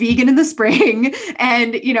and vegan in the spring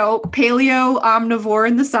and, paleo omnivore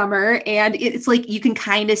in the summer. And it's like, you can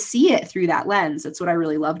kind of see it through that lens. That's what I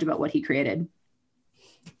really loved about what he created.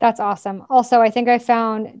 That's awesome. Also, I think I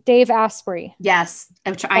found Dave Asprey. Yes.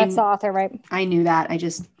 That's the author, right? I knew that. I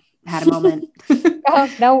just had a moment. Oh,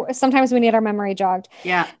 no, sometimes we need our memory jogged.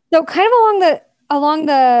 Yeah. So kind of along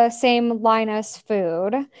the same line as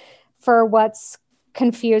food, for what's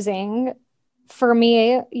confusing for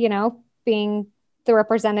me, being the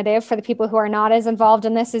representative for the people who are not as involved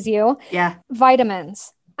in this as you. Yeah.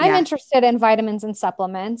 Vitamins. I'm interested in vitamins and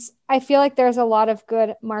supplements. I feel like there's a lot of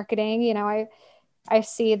good marketing. I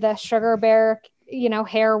see the Sugar Bear,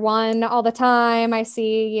 hair one all the time. I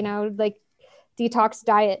see, like detox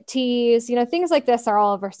diet teas, things like this are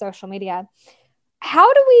all over social media.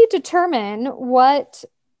 How do we determine what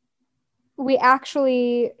we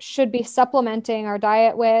actually should be supplementing our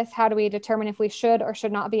diet with? How do we determine if we should or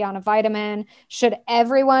should not be on a vitamin? Should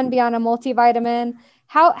everyone be on a multivitamin?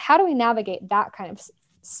 How do we navigate that kind of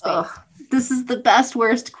space? Oh, this is the best,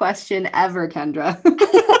 worst question ever, Kendra.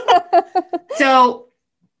 So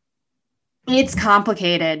it's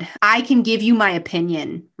complicated. I can give you my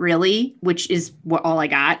opinion, really, which is all I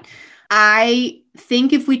got. I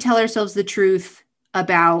think if we tell ourselves the truth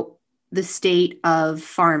about the state of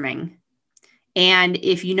farming, and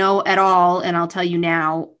if you know at all, and I'll tell you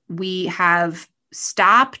now, we have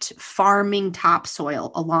stopped farming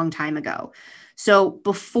topsoil a long time ago. So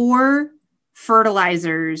before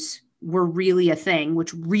fertilizers were really a thing,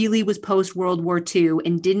 which really was post World War II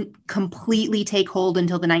and didn't completely take hold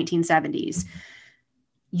until the 1970s,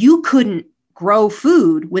 you couldn't grow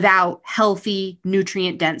food without healthy,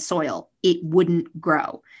 nutrient-dense soil. It wouldn't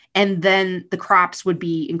grow. And then the crops would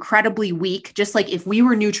be incredibly weak. Just like if we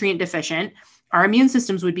were nutrient deficient, our immune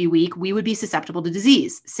systems would be weak. We would be susceptible to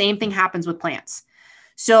disease. Same thing happens with plants.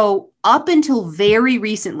 So up until very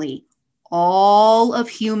recently, all of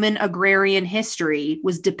human agrarian history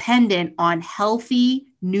was dependent on healthy,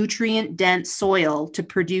 nutrient-dense soil to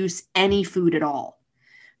produce any food at all.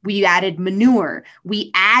 We added manure.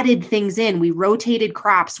 We added things in. We rotated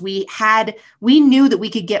crops. We knew that we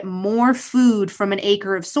could get more food from an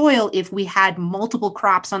acre of soil if we had multiple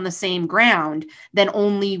crops on the same ground than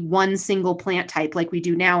only one single plant type like we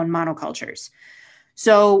do now in monocultures.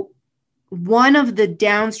 So one of the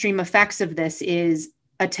downstream effects of this is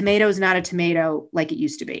a tomato is not a tomato like it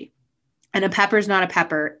used to be. And a pepper is not a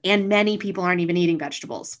pepper. And many people aren't even eating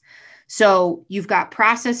vegetables. So you've got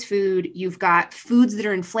processed food, you've got foods that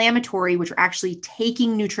are inflammatory, which are actually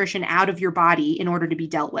taking nutrition out of your body in order to be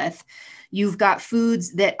dealt with. You've got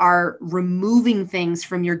foods that are removing things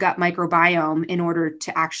from your gut microbiome in order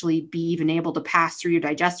to actually be even able to pass through your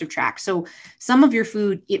digestive tract. So some of your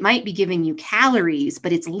food, it might be giving you calories,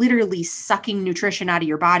 but it's literally sucking nutrition out of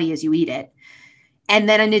your body as you eat it. And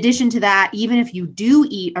then in addition to that, even if you do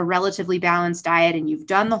eat a relatively balanced diet and you've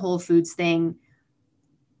done the whole foods thing,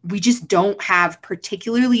 we just don't have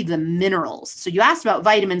particularly the minerals. So you asked about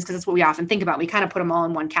vitamins because that's what we often think about. We kind of put them all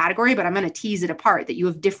in one category, but I'm going to tease it apart that you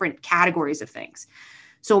have different categories of things.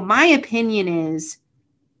 So my opinion is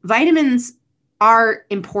vitamins are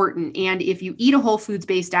important. And if you eat a whole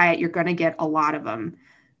foods-based diet, you're going to get a lot of them.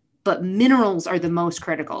 But minerals are the most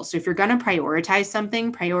critical. So if you're going to prioritize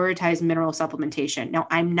something, prioritize mineral supplementation. Now,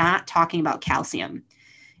 I'm not talking about calcium.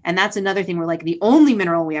 And that's another thing where like the only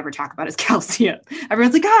mineral we ever talk about is calcium.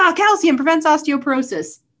 Everyone's like, calcium prevents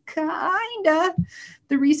osteoporosis. Kinda.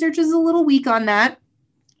 The research is a little weak on that.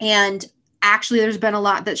 And actually, there's been a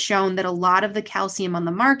lot that's shown that a lot of the calcium on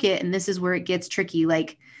the market, and this is where it gets tricky.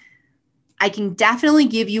 Like, I can definitely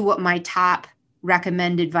give you what my top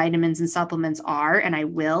recommended vitamins and supplements are, and I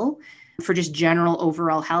will, for just general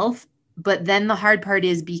overall health. But then the hard part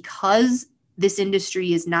is because this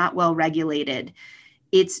industry is not well regulated,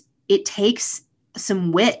 it takes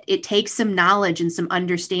some wit, it takes some knowledge and some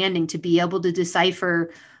understanding to be able to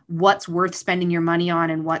decipher what's worth spending your money on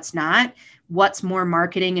and what's not, what's more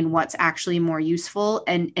marketing and what's actually more useful,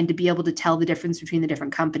 and to be able to tell the difference between the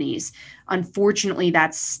different companies. Unfortunately,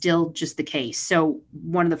 that's still just the case. So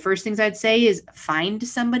one of the first things I'd say is find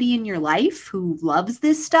somebody in your life who loves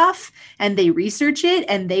this stuff and they research it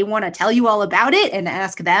and they want to tell you all about it, and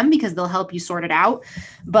ask them because they'll help you sort it out.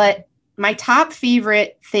 But my top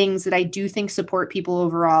favorite things that I do think support people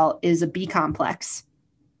overall is a B complex.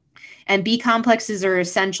 And B complexes are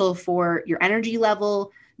essential for your energy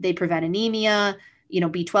level. They prevent anemia.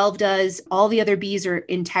 B12 does. All the other Bs are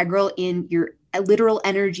integral in your literal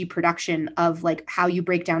energy production of like how you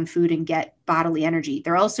break down food and get bodily energy.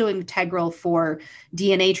 They're also integral for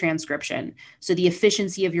DNA transcription. So the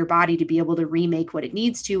efficiency of your body to be able to remake what it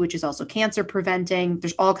needs to, which is also cancer preventing.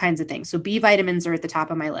 There's all kinds of things. So B vitamins are at the top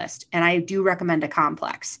of my list. And I do recommend a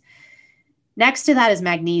complex. Next to that is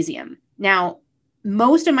magnesium. Now,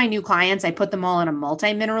 most of my new clients, I put them all in a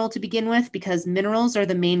multi-mineral to begin with because minerals are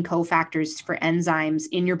the main cofactors for enzymes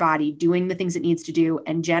in your body doing the things it needs to do.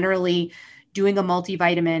 And generally, doing a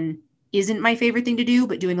multivitamin isn't my favorite thing to do,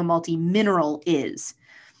 but doing a multi-mineral is.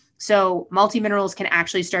 So multi-minerals can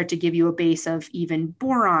actually start to give you a base of even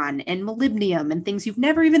boron and molybdenum and things you've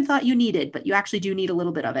never even thought you needed, but you actually do need a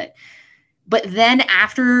little bit of it. But then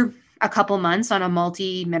after a couple months on a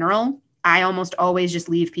multi-mineral, I almost always just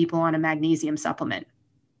leave people on a magnesium supplement.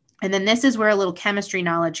 And then this is where a little chemistry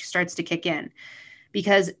knowledge starts to kick in,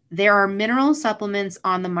 because there are mineral supplements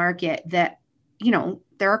on the market that,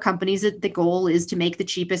 there are companies that the goal is to make the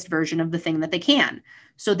cheapest version of the thing that they can.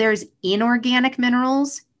 So there's inorganic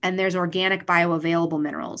minerals and there's organic bioavailable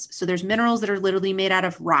minerals. So there's minerals that are literally made out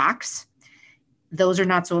of rocks. Those are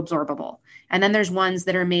not so absorbable. And then there's ones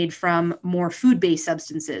that are made from more food-based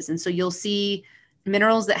substances. And so you'll see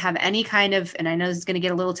minerals that have any kind of, and I know this is going to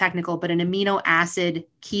get a little technical, but an amino acid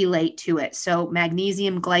chelate to it. So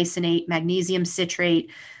magnesium glycinate, magnesium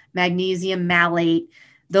citrate, magnesium malate.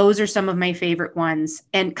 Those are some of my favorite ones.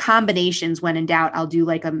 And combinations, when in doubt, I'll do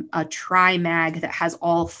like a tri-mag that has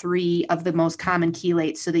all three of the most common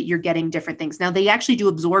chelates so that you're getting different things. Now, they actually do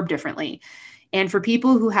absorb differently. And for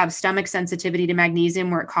people who have stomach sensitivity to magnesium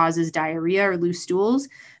where it causes diarrhea or loose stools,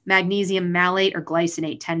 magnesium malate or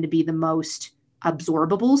glycinate tend to be the most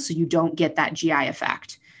absorbable, so you don't get that GI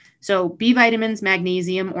effect. So B vitamins,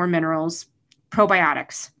 magnesium or minerals,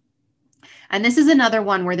 probiotics. And this is another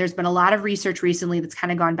one where there's been a lot of research recently that's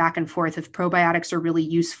kind of gone back and forth if probiotics are really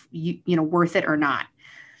worth it or not.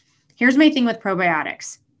 Here's my thing with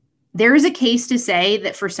probiotics. There is a case to say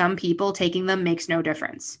that for some people taking them makes no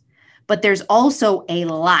difference. But there's also a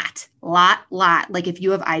lot. Like if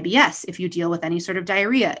you have IBS, if you deal with any sort of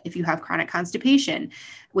diarrhea, if you have chronic constipation,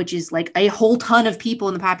 which is like a whole ton of people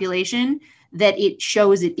in the population, that it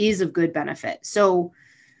shows it is of good benefit. So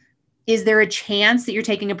Is there a chance that you're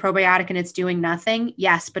taking a probiotic and it's doing nothing?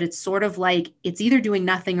 Yes, but it's sort of like it's either doing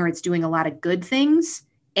nothing or it's doing a lot of good things.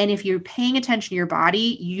 And if you're paying attention to your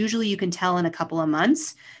body, usually you can tell in a couple of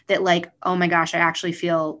months that like, oh my gosh, I actually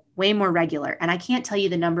feel way more regular. And I can't tell you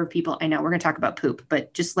the number of people, I know we're going to talk about poop,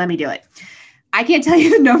 but just let me do it. I can't tell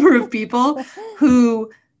you the number of people who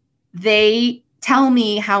they tell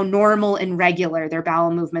me how normal and regular their bowel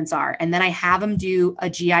movements are. And then I have them do a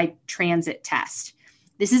GI transit test.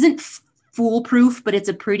 This isn't foolproof, but it's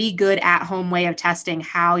a pretty good at-home way of testing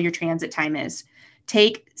how your transit time is.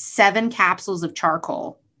 Take 7 capsules of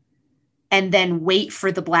charcoal and then wait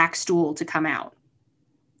for the black stool to come out.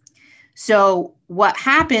 So what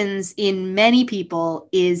happens in many people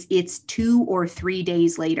is it's 2 or 3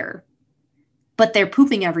 days later, but they're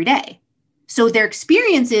pooping every day. So their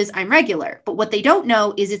experience is I'm regular, but what they don't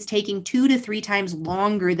know is it's taking 2 to 3 times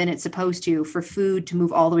longer than it's supposed to for food to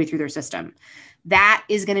move all the way through their system. That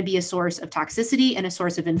is going to be a source of toxicity and a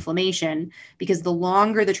source of inflammation, because the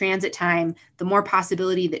longer the transit time, the more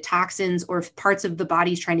possibility that toxins or parts of the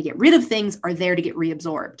body's trying to get rid of things are there to get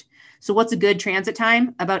reabsorbed. So what's a good transit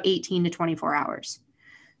time? About 18 to 24 hours.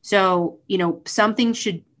 So, something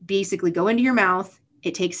should basically go into your mouth.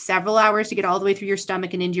 It takes several hours to get all the way through your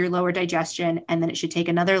stomach and into your lower digestion. And then it should take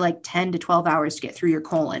another like 10 to 12 hours to get through your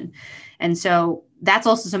colon. And so that's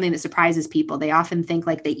also something that surprises people. They often think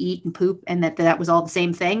like they eat and poop and that was all the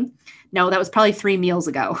same thing. No, that was probably 3 meals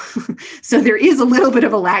ago. So there is a little bit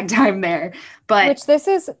of a lag time there, but which this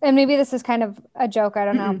is, and maybe this is kind of a joke, I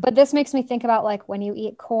don't know, but this makes me think about like when you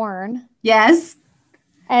eat corn. Yes.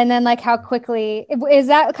 And then like how quickly, is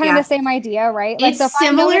that kind of the same idea, right? Like, it's so if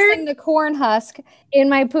similar. I'm noticing the corn husk in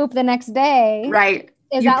my poop the next day. Right.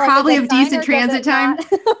 Is you that probably like have decent transit time.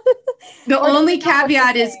 The only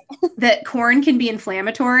caveat is that corn can be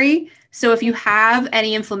inflammatory. So if you have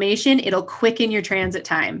any inflammation, it'll quicken your transit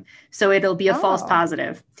time. So it'll be a false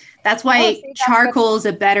positive. That's why charcoal is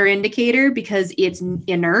a better indicator, because it's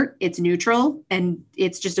inert, it's neutral, and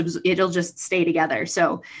it'll just stay together.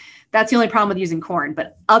 So that's the only problem with using corn,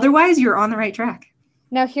 but otherwise you're on the right track.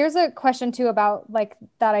 Now, here's a question too about like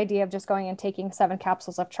that idea of just going and taking 7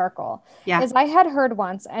 capsules of charcoal. Yeah. Is I had heard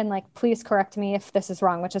once, and like, please correct me if this is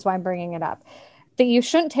wrong, which is why I'm bringing it up, that you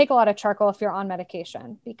shouldn't take a lot of charcoal if you're on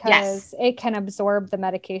medication, because it can absorb the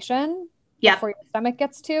medication before your stomach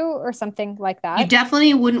gets to, or something like that. You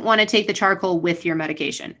definitely wouldn't want to take the charcoal with your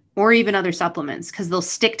medication or even other supplements, because they'll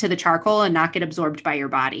stick to the charcoal and not get absorbed by your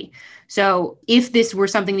body. So if this were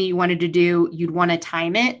something that you wanted to do, you'd want to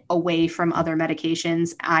time it away from other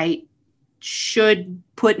medications. I should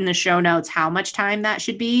put in the show notes how much time that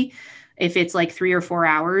should be. If it's like 3 or 4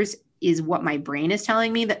 hours is what my brain is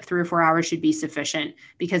telling me, that 3 or 4 hours should be sufficient,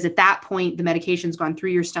 because at that point, the medication's gone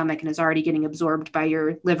through your stomach and is already getting absorbed by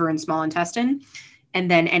your liver and small intestine.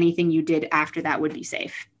 And then anything you did after that would be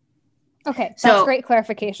safe. Okay. That's great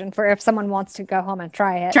clarification for if someone wants to go home and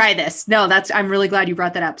try it. Try this. No, I'm really glad you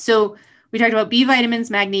brought that up. So we talked about B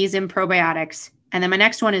vitamins, magnesium, probiotics, and then my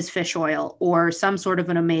next one is fish oil or some sort of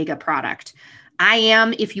an omega product.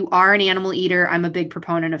 If you are an animal eater, I'm a big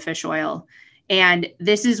proponent of fish oil. And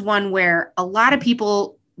this is one where a lot of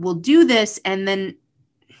people will do this, and then,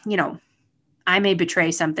 I may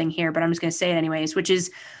betray something here, but I'm just going to say it anyways, which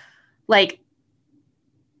is like,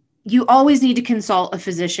 you always need to consult a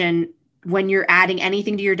physician when you're adding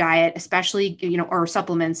anything to your diet, especially, or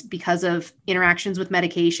supplements, because of interactions with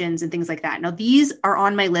medications and things like that. Now, these are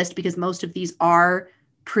on my list because most of these are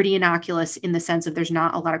pretty innocuous in the sense of there's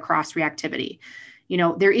not a lot of cross reactivity.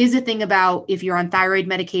 There is a thing about if you're on thyroid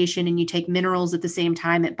medication and you take minerals at the same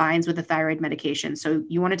time, it binds with the thyroid medication. So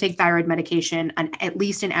you want to take thyroid medication at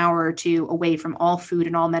least an hour or 2 away from all food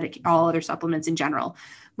and all other supplements in general.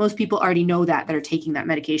 Most people already know that are taking that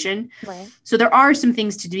medication. Right. So there are some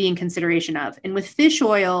things to be in consideration of. And with fish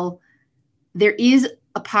oil, there is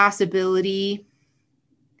a possibility,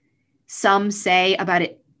 some say, about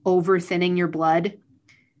it over thinning your blood.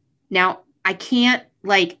 Now, I can't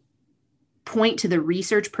point to the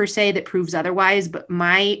research per se that proves otherwise, but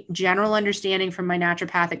my general understanding from my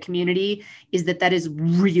naturopathic community is that is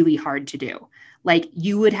really hard to do. Like,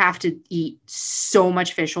 you would have to eat so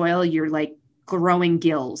much fish oil, you're like growing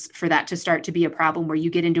gills, for that to start to be a problem, where you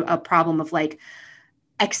get into a problem of like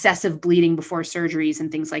excessive bleeding before surgeries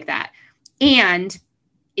and things like that. And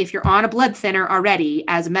if you're on a blood thinner already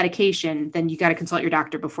as a medication, then you got to consult your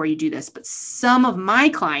doctor before you do this. But some of my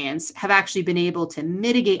clients have actually been able to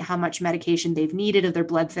mitigate how much medication they've needed of their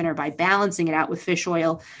blood thinner by balancing it out with fish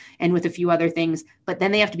oil and with a few other things. But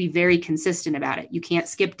then they have to be very consistent about it. You can't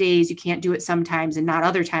skip days. You can't do it sometimes and not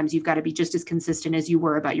other times. You've got to be just as consistent as you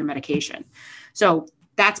were about your medication. So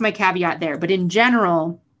that's my caveat there. But in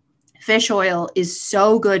general, Fish oil is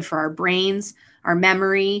so good for our brains, our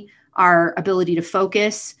memory, our ability to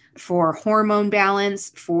focus, for hormone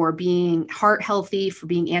balance, for being heart healthy, for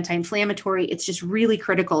being anti-inflammatory. It's just really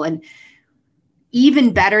critical. And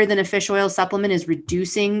even better than a fish oil supplement is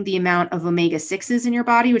reducing the amount of omega-6s in your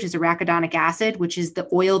body, which is arachidonic acid, which is the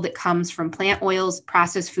oil that comes from plant oils,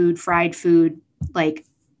 processed food, fried food, like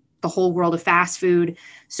the whole world of fast food.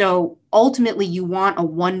 So ultimately, you want a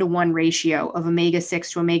 1-to-1 ratio of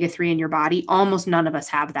omega-6 to omega-3 in your body. Almost none of us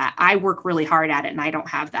have that. I work really hard at it and I don't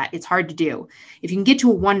have that. It's hard to do. If you can get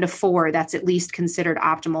to a 1-to-4, that's at least considered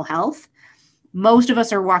optimal health. Most of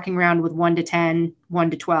us are walking around with 1-to-10,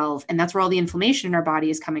 1-to-12, and that's where all the inflammation in our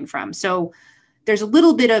body is coming from. So there's a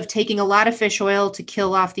little bit of taking a lot of fish oil to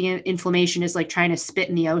kill off the inflammation is like trying to spit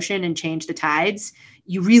in the ocean and change the tides.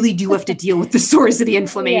 You really do have to deal with the source of the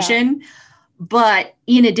inflammation. Yeah. But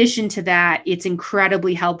in addition to that, it's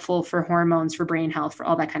incredibly helpful for hormones, for brain health, for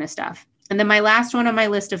all that kind of stuff. And then my last one on my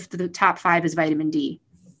list of the top 5 is vitamin D.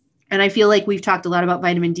 And I feel like we've talked a lot about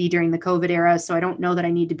vitamin D during the COVID era, so I don't know that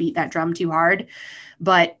I need to beat that drum too hard,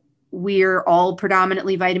 but we're all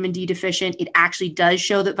predominantly vitamin D deficient. It actually does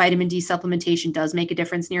show that vitamin D supplementation does make a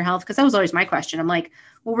difference in your health, because that was always my question. I'm like,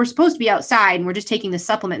 well, we're supposed to be outside and we're just taking this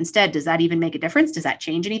supplement instead. Does that even make a difference? Does that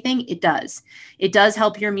change anything? It does. It does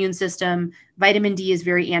help your immune system. Vitamin D is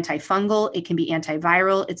very antifungal. It can be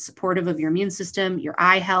antiviral. It's supportive of your immune system, your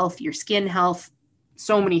eye health, your skin health,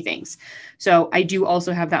 so many things. So I do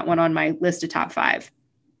also have that one on my list of top 5.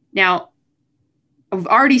 Now, I've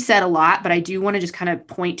already said a lot, but I do want to just kind of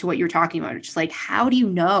point to what you're talking about. It's just like, how do you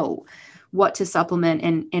know what to supplement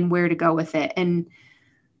and where to go with it? And,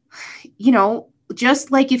 you know, just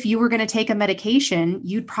like if you were going to take a medication,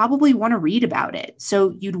 you'd probably want to read about it.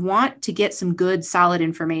 So you'd want to get some good, solid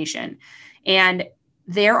information. And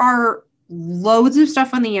there are loads of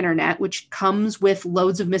stuff on the internet, which comes with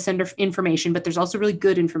loads of misinformation, but there's also really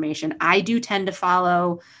good information. I do tend to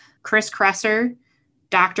follow Chris Kresser,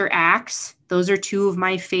 Dr. Axe. Those are 2 of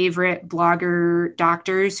my favorite blogger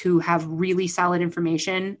doctors who have really solid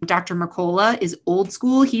information. Dr. Mercola is old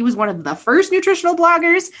school. He was one of the first nutritional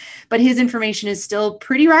bloggers, but his information is still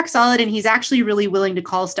pretty rock solid. And he's actually really willing to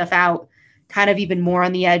call stuff out kind of even more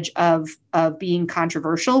on the edge of being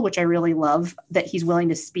controversial, which I really love that he's willing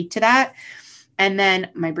to speak to that. And then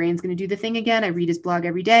my brain's going to do the thing again. I read his blog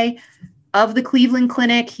every day. Of the Cleveland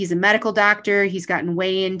Clinic, he's a medical doctor. He's gotten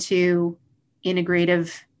way into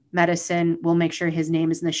integrative medicine. We'll make sure his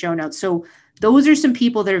name is in the show notes. So those are some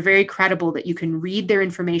people that are very credible that you can read their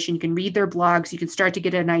information. You can read their blogs. You can start to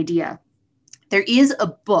get an idea. There is a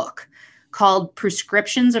book called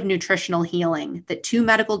Prescriptions of Nutritional Healing that 2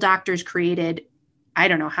 medical doctors created, I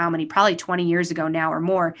don't know how many, probably 20 years ago now or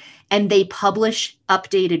more, and they publish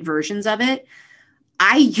updated versions of it.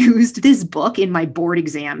 I used this book in my board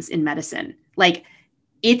exams in medicine. Like,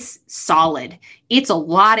 it's solid. It's a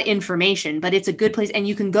lot of information, but it's a good place. And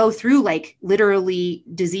you can go through like literally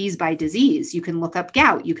disease by disease. You can look up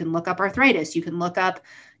gout. You can look up arthritis. You can look up,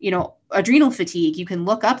 adrenal fatigue. You can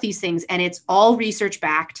look up these things, and it's all research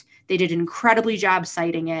backed. They did an incredibly job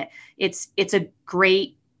citing it. It's a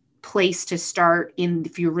great place to start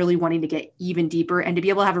if you're really wanting to get even deeper and to be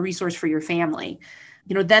able to have a resource for your family.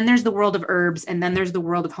 Then there's the world of herbs, and then there's the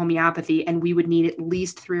world of homeopathy, and we would need at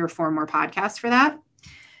least 3 or 4 more podcasts for that.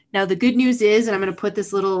 Now, the good news is, and I'm going to put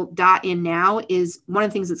this little dot in now, is one of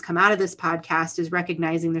the things that's come out of this podcast is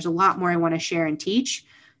recognizing there's a lot more I want to share and teach.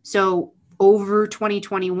 So over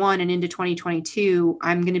 2021 and into 2022,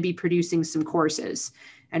 I'm going to be producing some courses,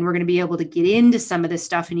 and we're going to be able to get into some of this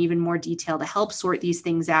stuff in even more detail to help sort these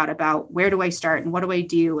things out about where do I start and what do I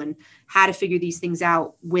do and how to figure these things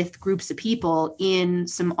out with groups of people in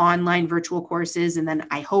some online virtual courses. And then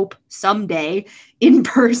I hope someday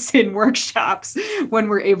in-person workshops when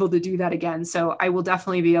we're able to do that again. So I will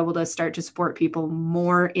definitely be able to start to support people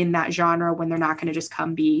more in that genre when they're not going to just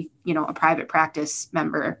come be, a private practice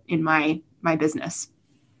member in my business.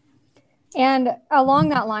 And along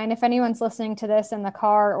that line, if anyone's listening to this in the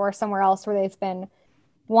car or somewhere else where they've been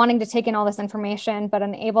wanting to take in all this information but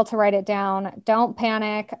unable to write it down, don't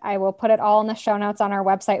panic. I will put it all in the show notes on our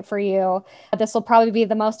website for you. This will probably be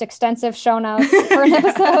the most extensive show notes for an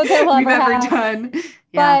episode that we'll ever have done.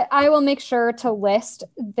 Yeah. But I will make sure to list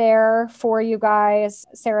there for you guys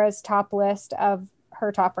Sarah's top list of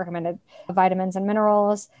her top recommended vitamins and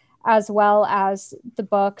minerals, as well as the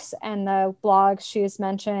books and the blogs she's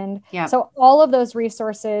mentioned. Yeah. So all of those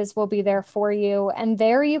resources will be there for you. And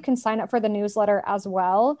there you can sign up for the newsletter as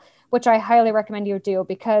well, which I highly recommend you do,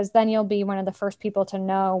 because then you'll be one of the first people to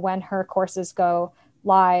know when her courses go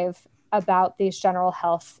live about these general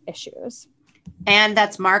health issues. And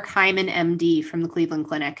that's Mark Hyman, MD from the Cleveland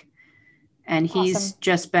Clinic. And he's Awesome.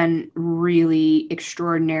 just been really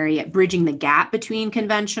extraordinary at bridging the gap between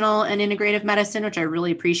conventional and integrative medicine, which I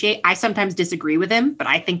really appreciate. I sometimes disagree with him, but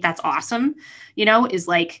I think that's awesome. Is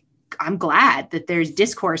like, I'm glad that there's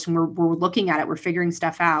discourse and we're looking at it. We're figuring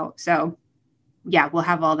stuff out. So yeah, we'll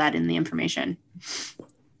have all that in the information.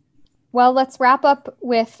 Well, let's wrap up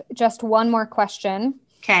with just one more question.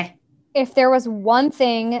 Okay. If there was one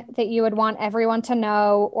thing that you would want everyone to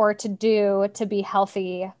know or to do to be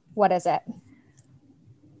healthy, what is it?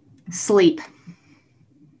 Sleep.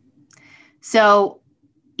 So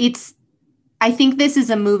I think this is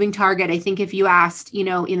a moving target. I think if you asked, in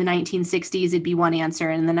the 1960s, it'd be one answer.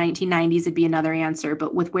 And in the 1990s, it'd be another answer.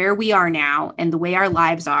 But with where we are now and the way our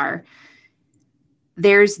lives are,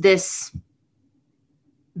 there's this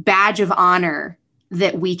badge of honor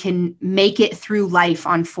that we can make it through life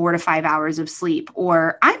on 4 to 5 hours of sleep,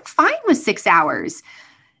 or I'm fine with 6 hours.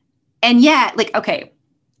 And yet, okay,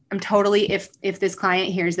 I'm totally, if this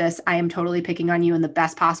client hears this, I am totally picking on you in the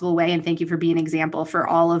best possible way. And thank you for being an example for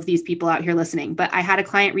all of these people out here listening. But I had a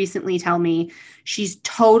client recently tell me she's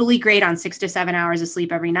totally great on 6 to 7 hours of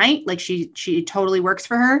sleep every night. Like she totally works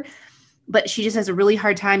for her, but she just has a really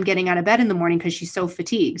hard time getting out of bed in the morning because she's so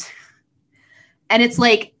fatigued. And it's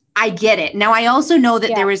like, I get it. Now, I also know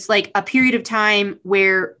that there was like a period of time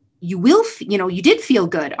where you did feel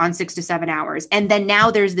good on 6 to 7 hours. And then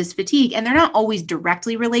now there's this fatigue, and they're not always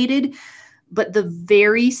directly related. But the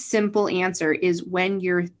very simple answer is, when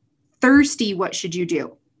you're thirsty, what should you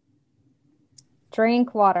do?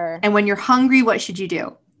 Drink water. And when you're hungry, what should you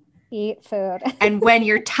do? Eat food. And when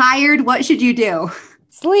you're tired, what should you do?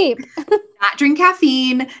 Sleep. Not drink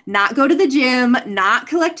caffeine, not go to the gym, not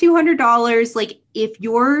collect $200. Like, if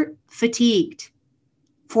you're fatigued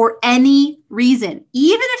for any reason,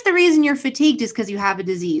 even if the reason you're fatigued is because you have a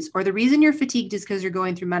disease, or the reason you're fatigued is because you're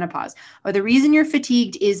going through menopause, or the reason you're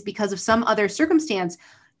fatigued is because of some other circumstance,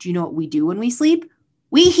 do you know what we do when we sleep?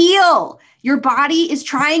 We heal. Your body is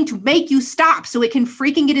trying to make you stop so it can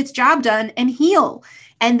freaking get its job done and heal.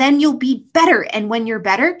 And then you'll be better. And when you're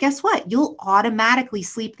better, guess what? You'll automatically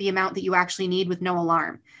sleep the amount that you actually need with no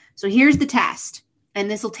alarm. So here's the test. And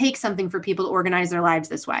this will take something for people to organize their lives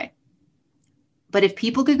this way. But if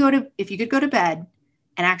you could go to bed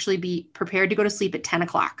and actually be prepared to go to sleep at 10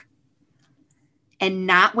 o'clock and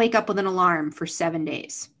not wake up with an alarm for 7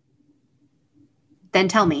 days, then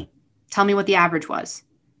tell me what the average was.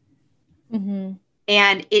 Mm-hmm.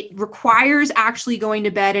 And it requires actually going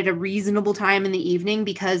to bed at a reasonable time in the evening,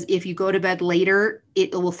 because if you go to bed later,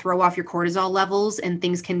 it will throw off your cortisol levels and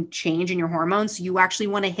things can change in your hormones. So you actually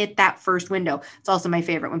want to hit that first window. It's also my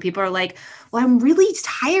favorite when people are like, well, I'm really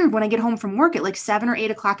tired when I get home from work at like 7 or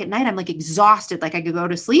 8 o'clock at night. I'm like exhausted. Like I could go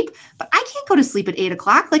to sleep, but I can't go to sleep at 8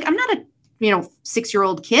 o'clock. Like I'm not a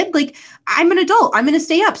 6-year-old kid. Like I'm an adult. I'm going to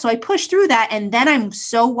stay up. So I push through that. And then I'm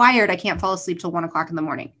so wired, I can't fall asleep till 1 o'clock in the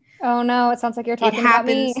morning. Oh no, it sounds like you're talking about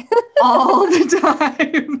me. All the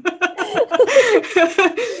time.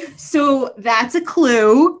 So that's a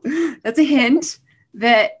clue. That's a hint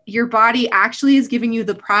that your body actually is giving you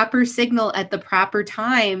the proper signal at the proper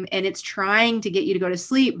time, and it's trying to get you to go to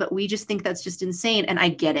sleep, but we just think that's just insane. And I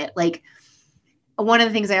get it. Like, one of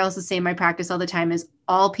the things I also say in my practice all the time is,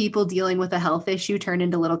 all people dealing with a health issue turn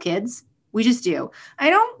into little kids. We just do. I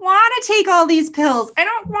don't want to take all these pills. I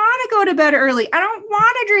don't want to go to bed early. I don't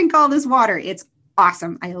want to drink all this water. It's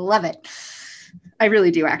awesome. I love it. I really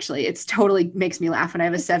do, actually. It's totally makes me laugh when I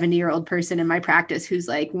have a 70-year-old person in my practice who's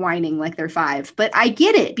like whining like they're 5. But I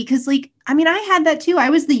get it, because I had that too. I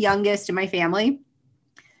was the youngest in my family.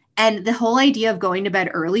 And the whole idea of going to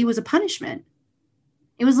bed early was a punishment.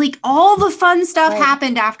 It was like all the fun stuff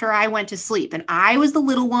happened after I went to sleep, and I was the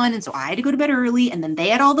little one. And so I had to go to bed early, and then they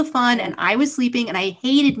had all the fun and I was sleeping, and I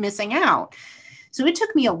hated missing out. So it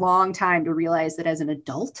took me a long time to realize that as an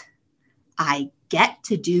adult, I get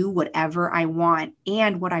to do whatever I want.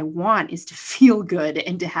 And what I want is to feel good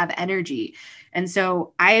and to have energy. And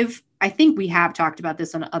so I think we have talked about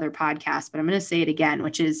this on other podcasts, but I'm going to say it again,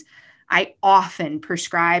 which is, I often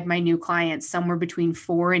prescribe my new clients somewhere between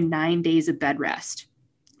 4 and 9 days of bed rest.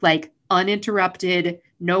 Like uninterrupted,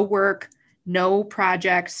 no work, no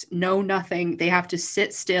projects, no nothing. They have to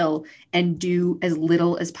sit still and do as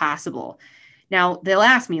little as possible. Now, they'll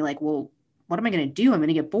ask me like, well, what am I going to do? I'm going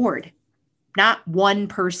to get bored. Not one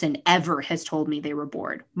person ever has told me they were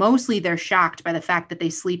bored. Mostly they're shocked by the fact that they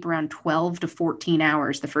sleep around 12 to 14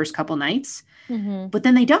 hours the first couple nights, but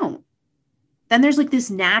then they don't. Then there's like this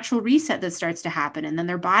natural reset that starts to happen, and then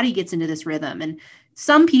their body gets into this rhythm. And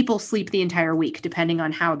some people sleep the entire week, depending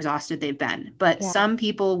on how exhausted they've been. But some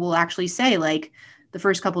people will actually say like, the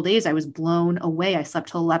first couple of days, I was blown away. I slept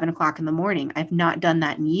till 11 o'clock in the morning. I've not done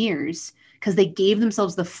that in years because they gave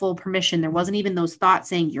themselves the full permission. There wasn't even those thoughts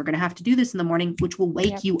saying, you're going to have to do this in the morning, which will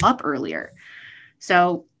wake you up earlier.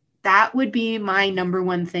 So that would be my number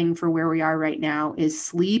one thing for where we are right now is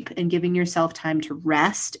sleep and giving yourself time to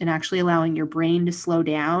rest and actually allowing your brain to slow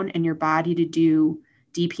down and your body to do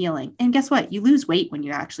deep healing. And guess what? You lose weight when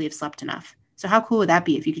you actually have slept enough. So how cool would that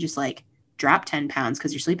be if you could just like drop 10 pounds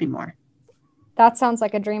because you're sleeping more? That sounds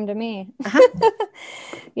like a dream to me. Uh-huh.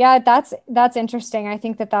 Yeah, that's interesting. I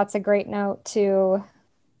think that that's a great note to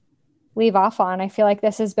leave off on. I feel like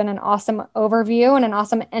this has been an awesome overview and an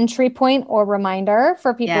awesome entry point or reminder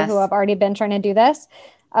for people who have already been trying to do this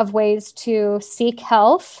of ways to seek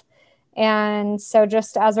health. And so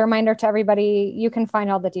just as a reminder to everybody, you can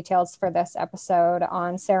find all the details for this episode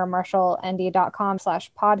on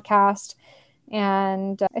sarahmarshallnd.com/podcast.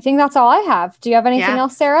 And I think that's all I have. Do you have anything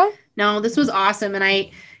else, Sarah? No, this was awesome. And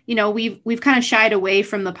we've kind of shied away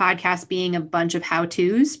from the podcast being a bunch of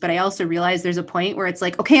how-tos, but I also realized there's a point where it's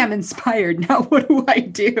like, okay, I'm inspired. Now what do I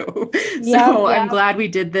do? I'm glad we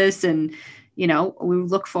did this. And, we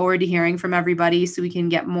look forward to hearing from everybody so we can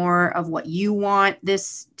get more of what you want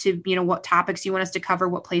this to, what topics you want us to cover,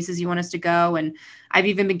 what places you want us to go. And I've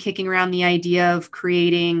even been kicking around the idea of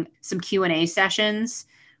creating some Q&A sessions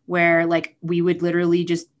where like we would literally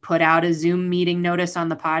just put out a Zoom meeting notice on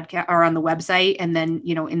the podcast or on the website. And then,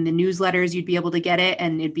 in the newsletters, you'd be able to get it.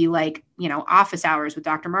 And it'd be like, office hours with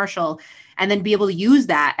Dr. Marshall, and then be able to use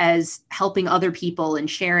that as helping other people and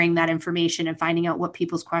sharing that information and finding out what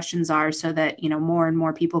people's questions are so that, more and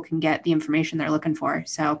more people can get the information they're looking for.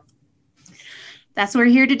 So that's what we're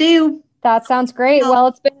here to do. That sounds great. Well,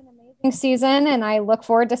 it's been an amazing season and I look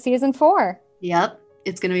forward to season 4. Yep.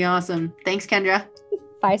 It's going to be awesome. Thanks, Kendra.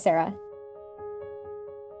 Bye, Sarah.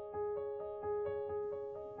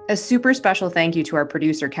 A super special thank you to our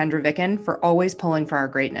producer, Kendra Vicken, for always pulling for our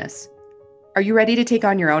greatness. Are you ready to take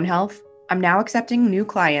on your own health? I'm now accepting new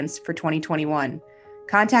clients for 2021.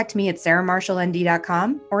 Contact me at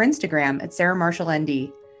sarahmarshallnd.com or Instagram at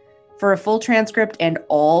sarahmarshallnd. For a full transcript and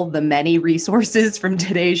all the many resources from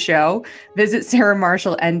today's show, visit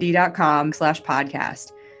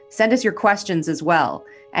sarahmarshallnd.com/podcast. Send us your questions as well.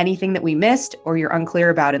 Anything that we missed or you're unclear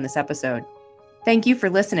about in this episode. Thank you for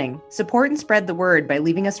listening. Support and spread the word by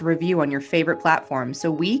leaving us a review on your favorite platform so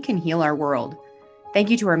we can heal our world. Thank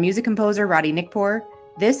you to our music composer, Roddy Nickpour.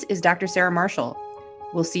 This is Dr. Sarah Marshall.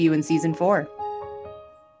 We'll see you in season 4.